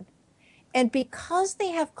around their head. And because they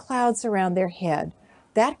have clouds around their head,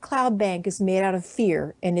 that cloud bank is made out of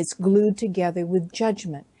fear, and it's glued together with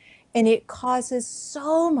judgment. And it causes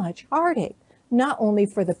so much heartache, not only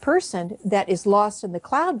for the person that is lost in the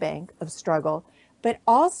cloud bank of struggle, but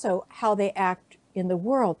also how they act in the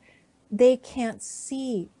world. They can't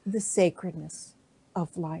see the sacredness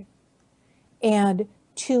of life. And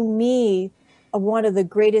to me, one of the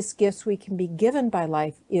greatest gifts we can be given by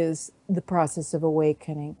life is the process of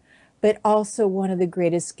awakening. But also one of the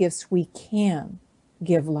greatest gifts we can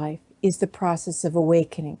give life is the process of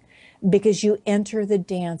awakening, because you enter the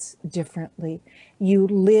dance differently. You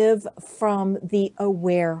live from the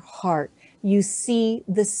aware heart. You see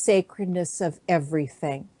the sacredness of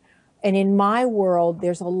everything. And in my world,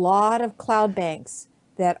 there's a lot of cloud banks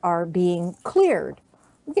that are being cleared,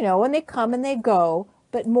 you know, and they come and they go,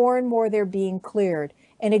 but more and more they're being cleared.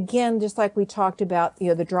 And again, just like we talked about, you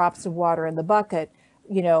know, the drops of water in the bucket,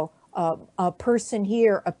 you know, a person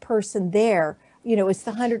here, a person there, you know, it's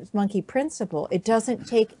the 100th monkey principle. It doesn't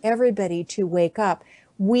take everybody to wake up.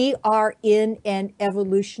 We are in an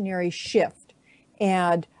evolutionary shift,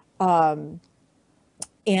 and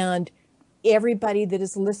everybody that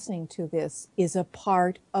is listening to this is a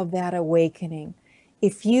part of that awakening.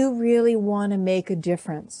 If you really want to make a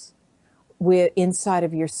difference inside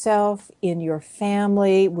of yourself, in your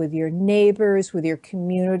family, with your neighbors, with your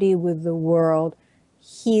community, with the world,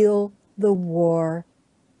 heal the war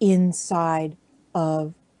inside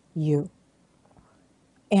of you.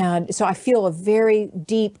 And so I feel a very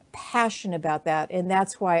deep passion about that. And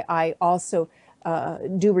that's why I also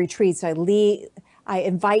do retreats. I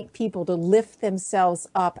invite people to lift themselves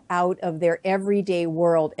up out of their everyday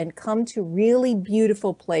world and come to really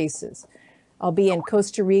beautiful places. I'll be in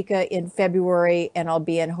Costa Rica in February, and I'll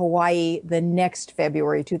be in Hawaii the next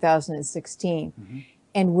February, 2016.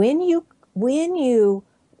 And when you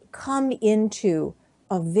come into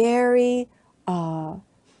a very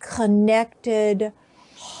connected,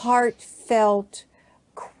 heartfelt,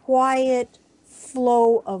 quiet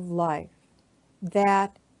flow of life,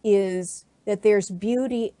 that there's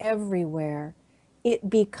beauty everywhere, it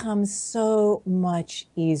becomes so much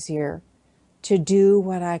easier to do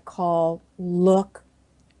what I call look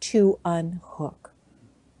to unhook.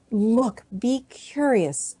 Look, be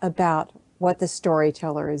curious about what the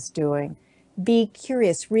storyteller is doing. Be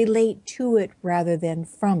curious, relate to it rather than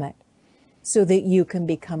from it, so that you can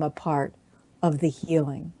become a part of the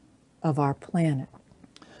healing of our planet.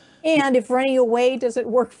 And if running away doesn't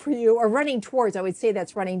work for you, or running towards, I would say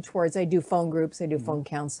that's running towards. I do phone groups, I do phone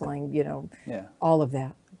counseling, you know, all of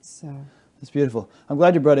that. So that's beautiful. I'm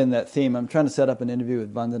glad you brought in that theme. I'm trying to set up an interview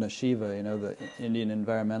with Vandana Shiva, you know, the Indian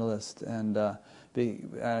environmentalist, and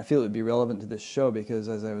I feel it would be relevant to this show because,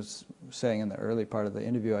 as I was saying in the early part of the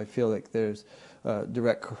interview, I feel like there's a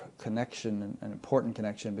direct connection, an important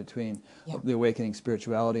connection between the awakening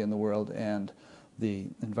spirituality in the world and the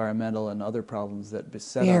environmental and other problems that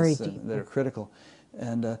beset us and that are critical.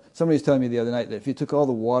 And somebody was telling me the other night that if you took all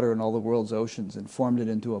the water in all the world's oceans and formed it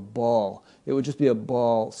into a ball, it would just be a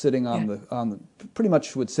ball sitting on the pretty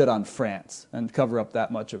much would sit on France and cover up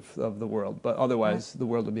that much of the world. But otherwise, the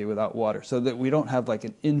world would be without water. So that we don't have like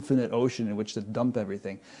an infinite ocean in which to dump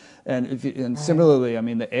everything. And similarly, I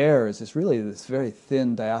mean, the air is just really this very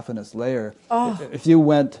thin, diaphanous layer. If you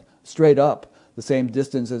went straight up, the same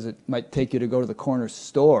distance as it might take you to go to the corner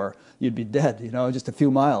store, you'd be dead, just a few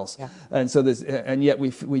miles. Yeah. And so and yet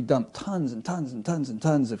we dump tons and tons and tons and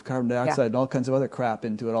tons of carbon dioxide and all kinds of other crap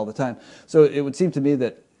into it all the time. So it would seem to me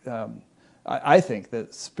that I think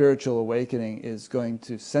that spiritual awakening is going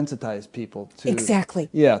to sensitize people to Exactly.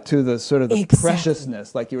 to the sort of the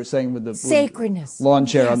preciousness, like you were saying with the sacredness, lawn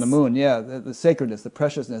chair on the moon. The sacredness, the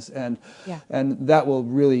preciousness, and that will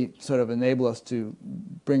really sort of enable us to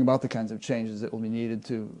bring about the kinds of changes that will be needed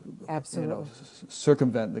to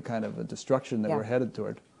circumvent the kind of a destruction that we're headed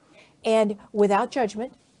toward. And without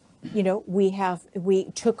judgment, we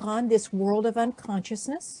took on this world of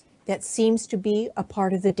unconsciousness that seems to be a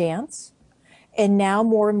part of the dance. And now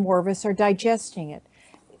more and more of us are digesting it.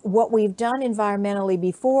 What we've done environmentally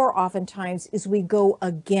before oftentimes is we go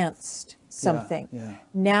against something.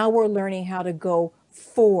 Now we're learning how to go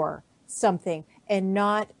for something and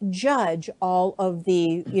not judge all of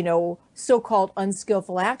the, so-called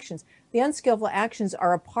unskillful actions. The unskillful actions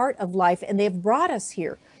are a part of life, and they've brought us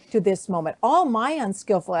here to this moment. All my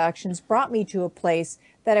unskillful actions brought me to a place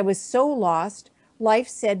that I was so lost. Life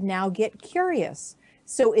said, now get curious.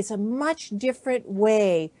 So it's a much different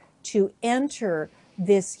way to enter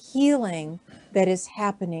this healing that is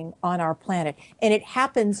happening on our planet. And it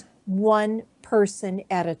happens one person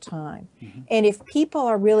at a time. And if people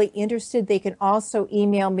are really interested, they can also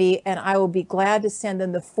email me, and I will be glad to send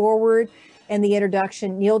them the foreword and the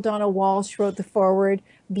introduction. Neil Donald Walsh wrote the foreword,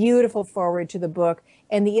 beautiful foreword to the book,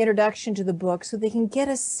 and the introduction to the book, so they can get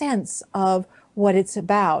a sense of what it's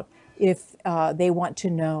about if they want to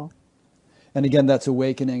know. And again, that's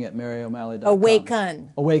awakening at MaryO'Malley.com.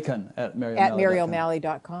 Awaken at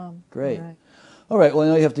MaryO'Malley.com. Great. All right. Well, I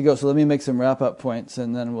know you have to go, so let me make some wrap-up points,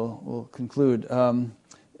 and then we'll conclude.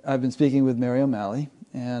 I've been speaking with Mary O'Malley,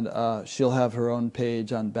 and she'll have her own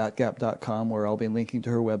page on batgap.com where I'll be linking to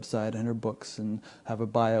her website and her books and have a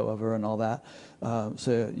bio of her and all that.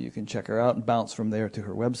 So you can check her out and bounce from there to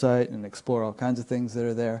her website and explore all kinds of things that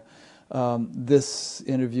are there. This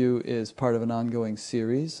interview is part of an ongoing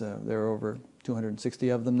series. There are over 260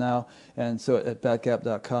 of them now. And so at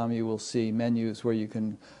batgap.com you will see menus where you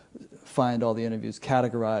can find all the interviews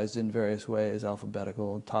categorized in various ways,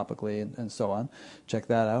 alphabetical, topically, and so on. Check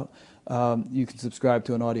that out. You can subscribe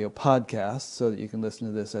to an audio podcast so that you can listen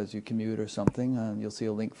to this as you commute or something, and you'll see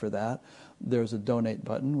a link for that. There's a donate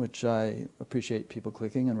button, which I appreciate people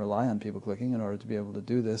clicking and rely on people clicking in order to be able to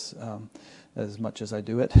do this as much as I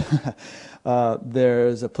do it.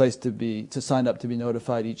 There's a place to sign up to be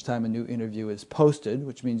notified each time a new interview is posted,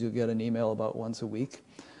 which means you'll get an email about once a week.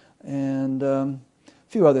 And a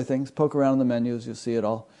few other things. Poke around in the menus, you'll see it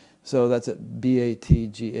all. So that's at batgap.com.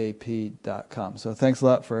 So thanks a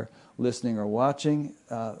lot for listening or watching.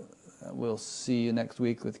 We'll see you next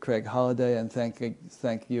week with Craig Holliday, and thank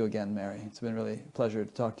you again, Mary. It's been really a pleasure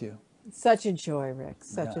to talk to you. Such a joy, Rick.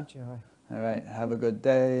 Such a joy. All right. Have a good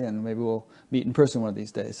day, and maybe we'll meet in person one of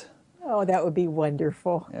these days. Oh, that would be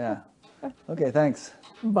wonderful. Yeah. Okay, thanks.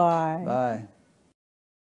 Bye. Bye.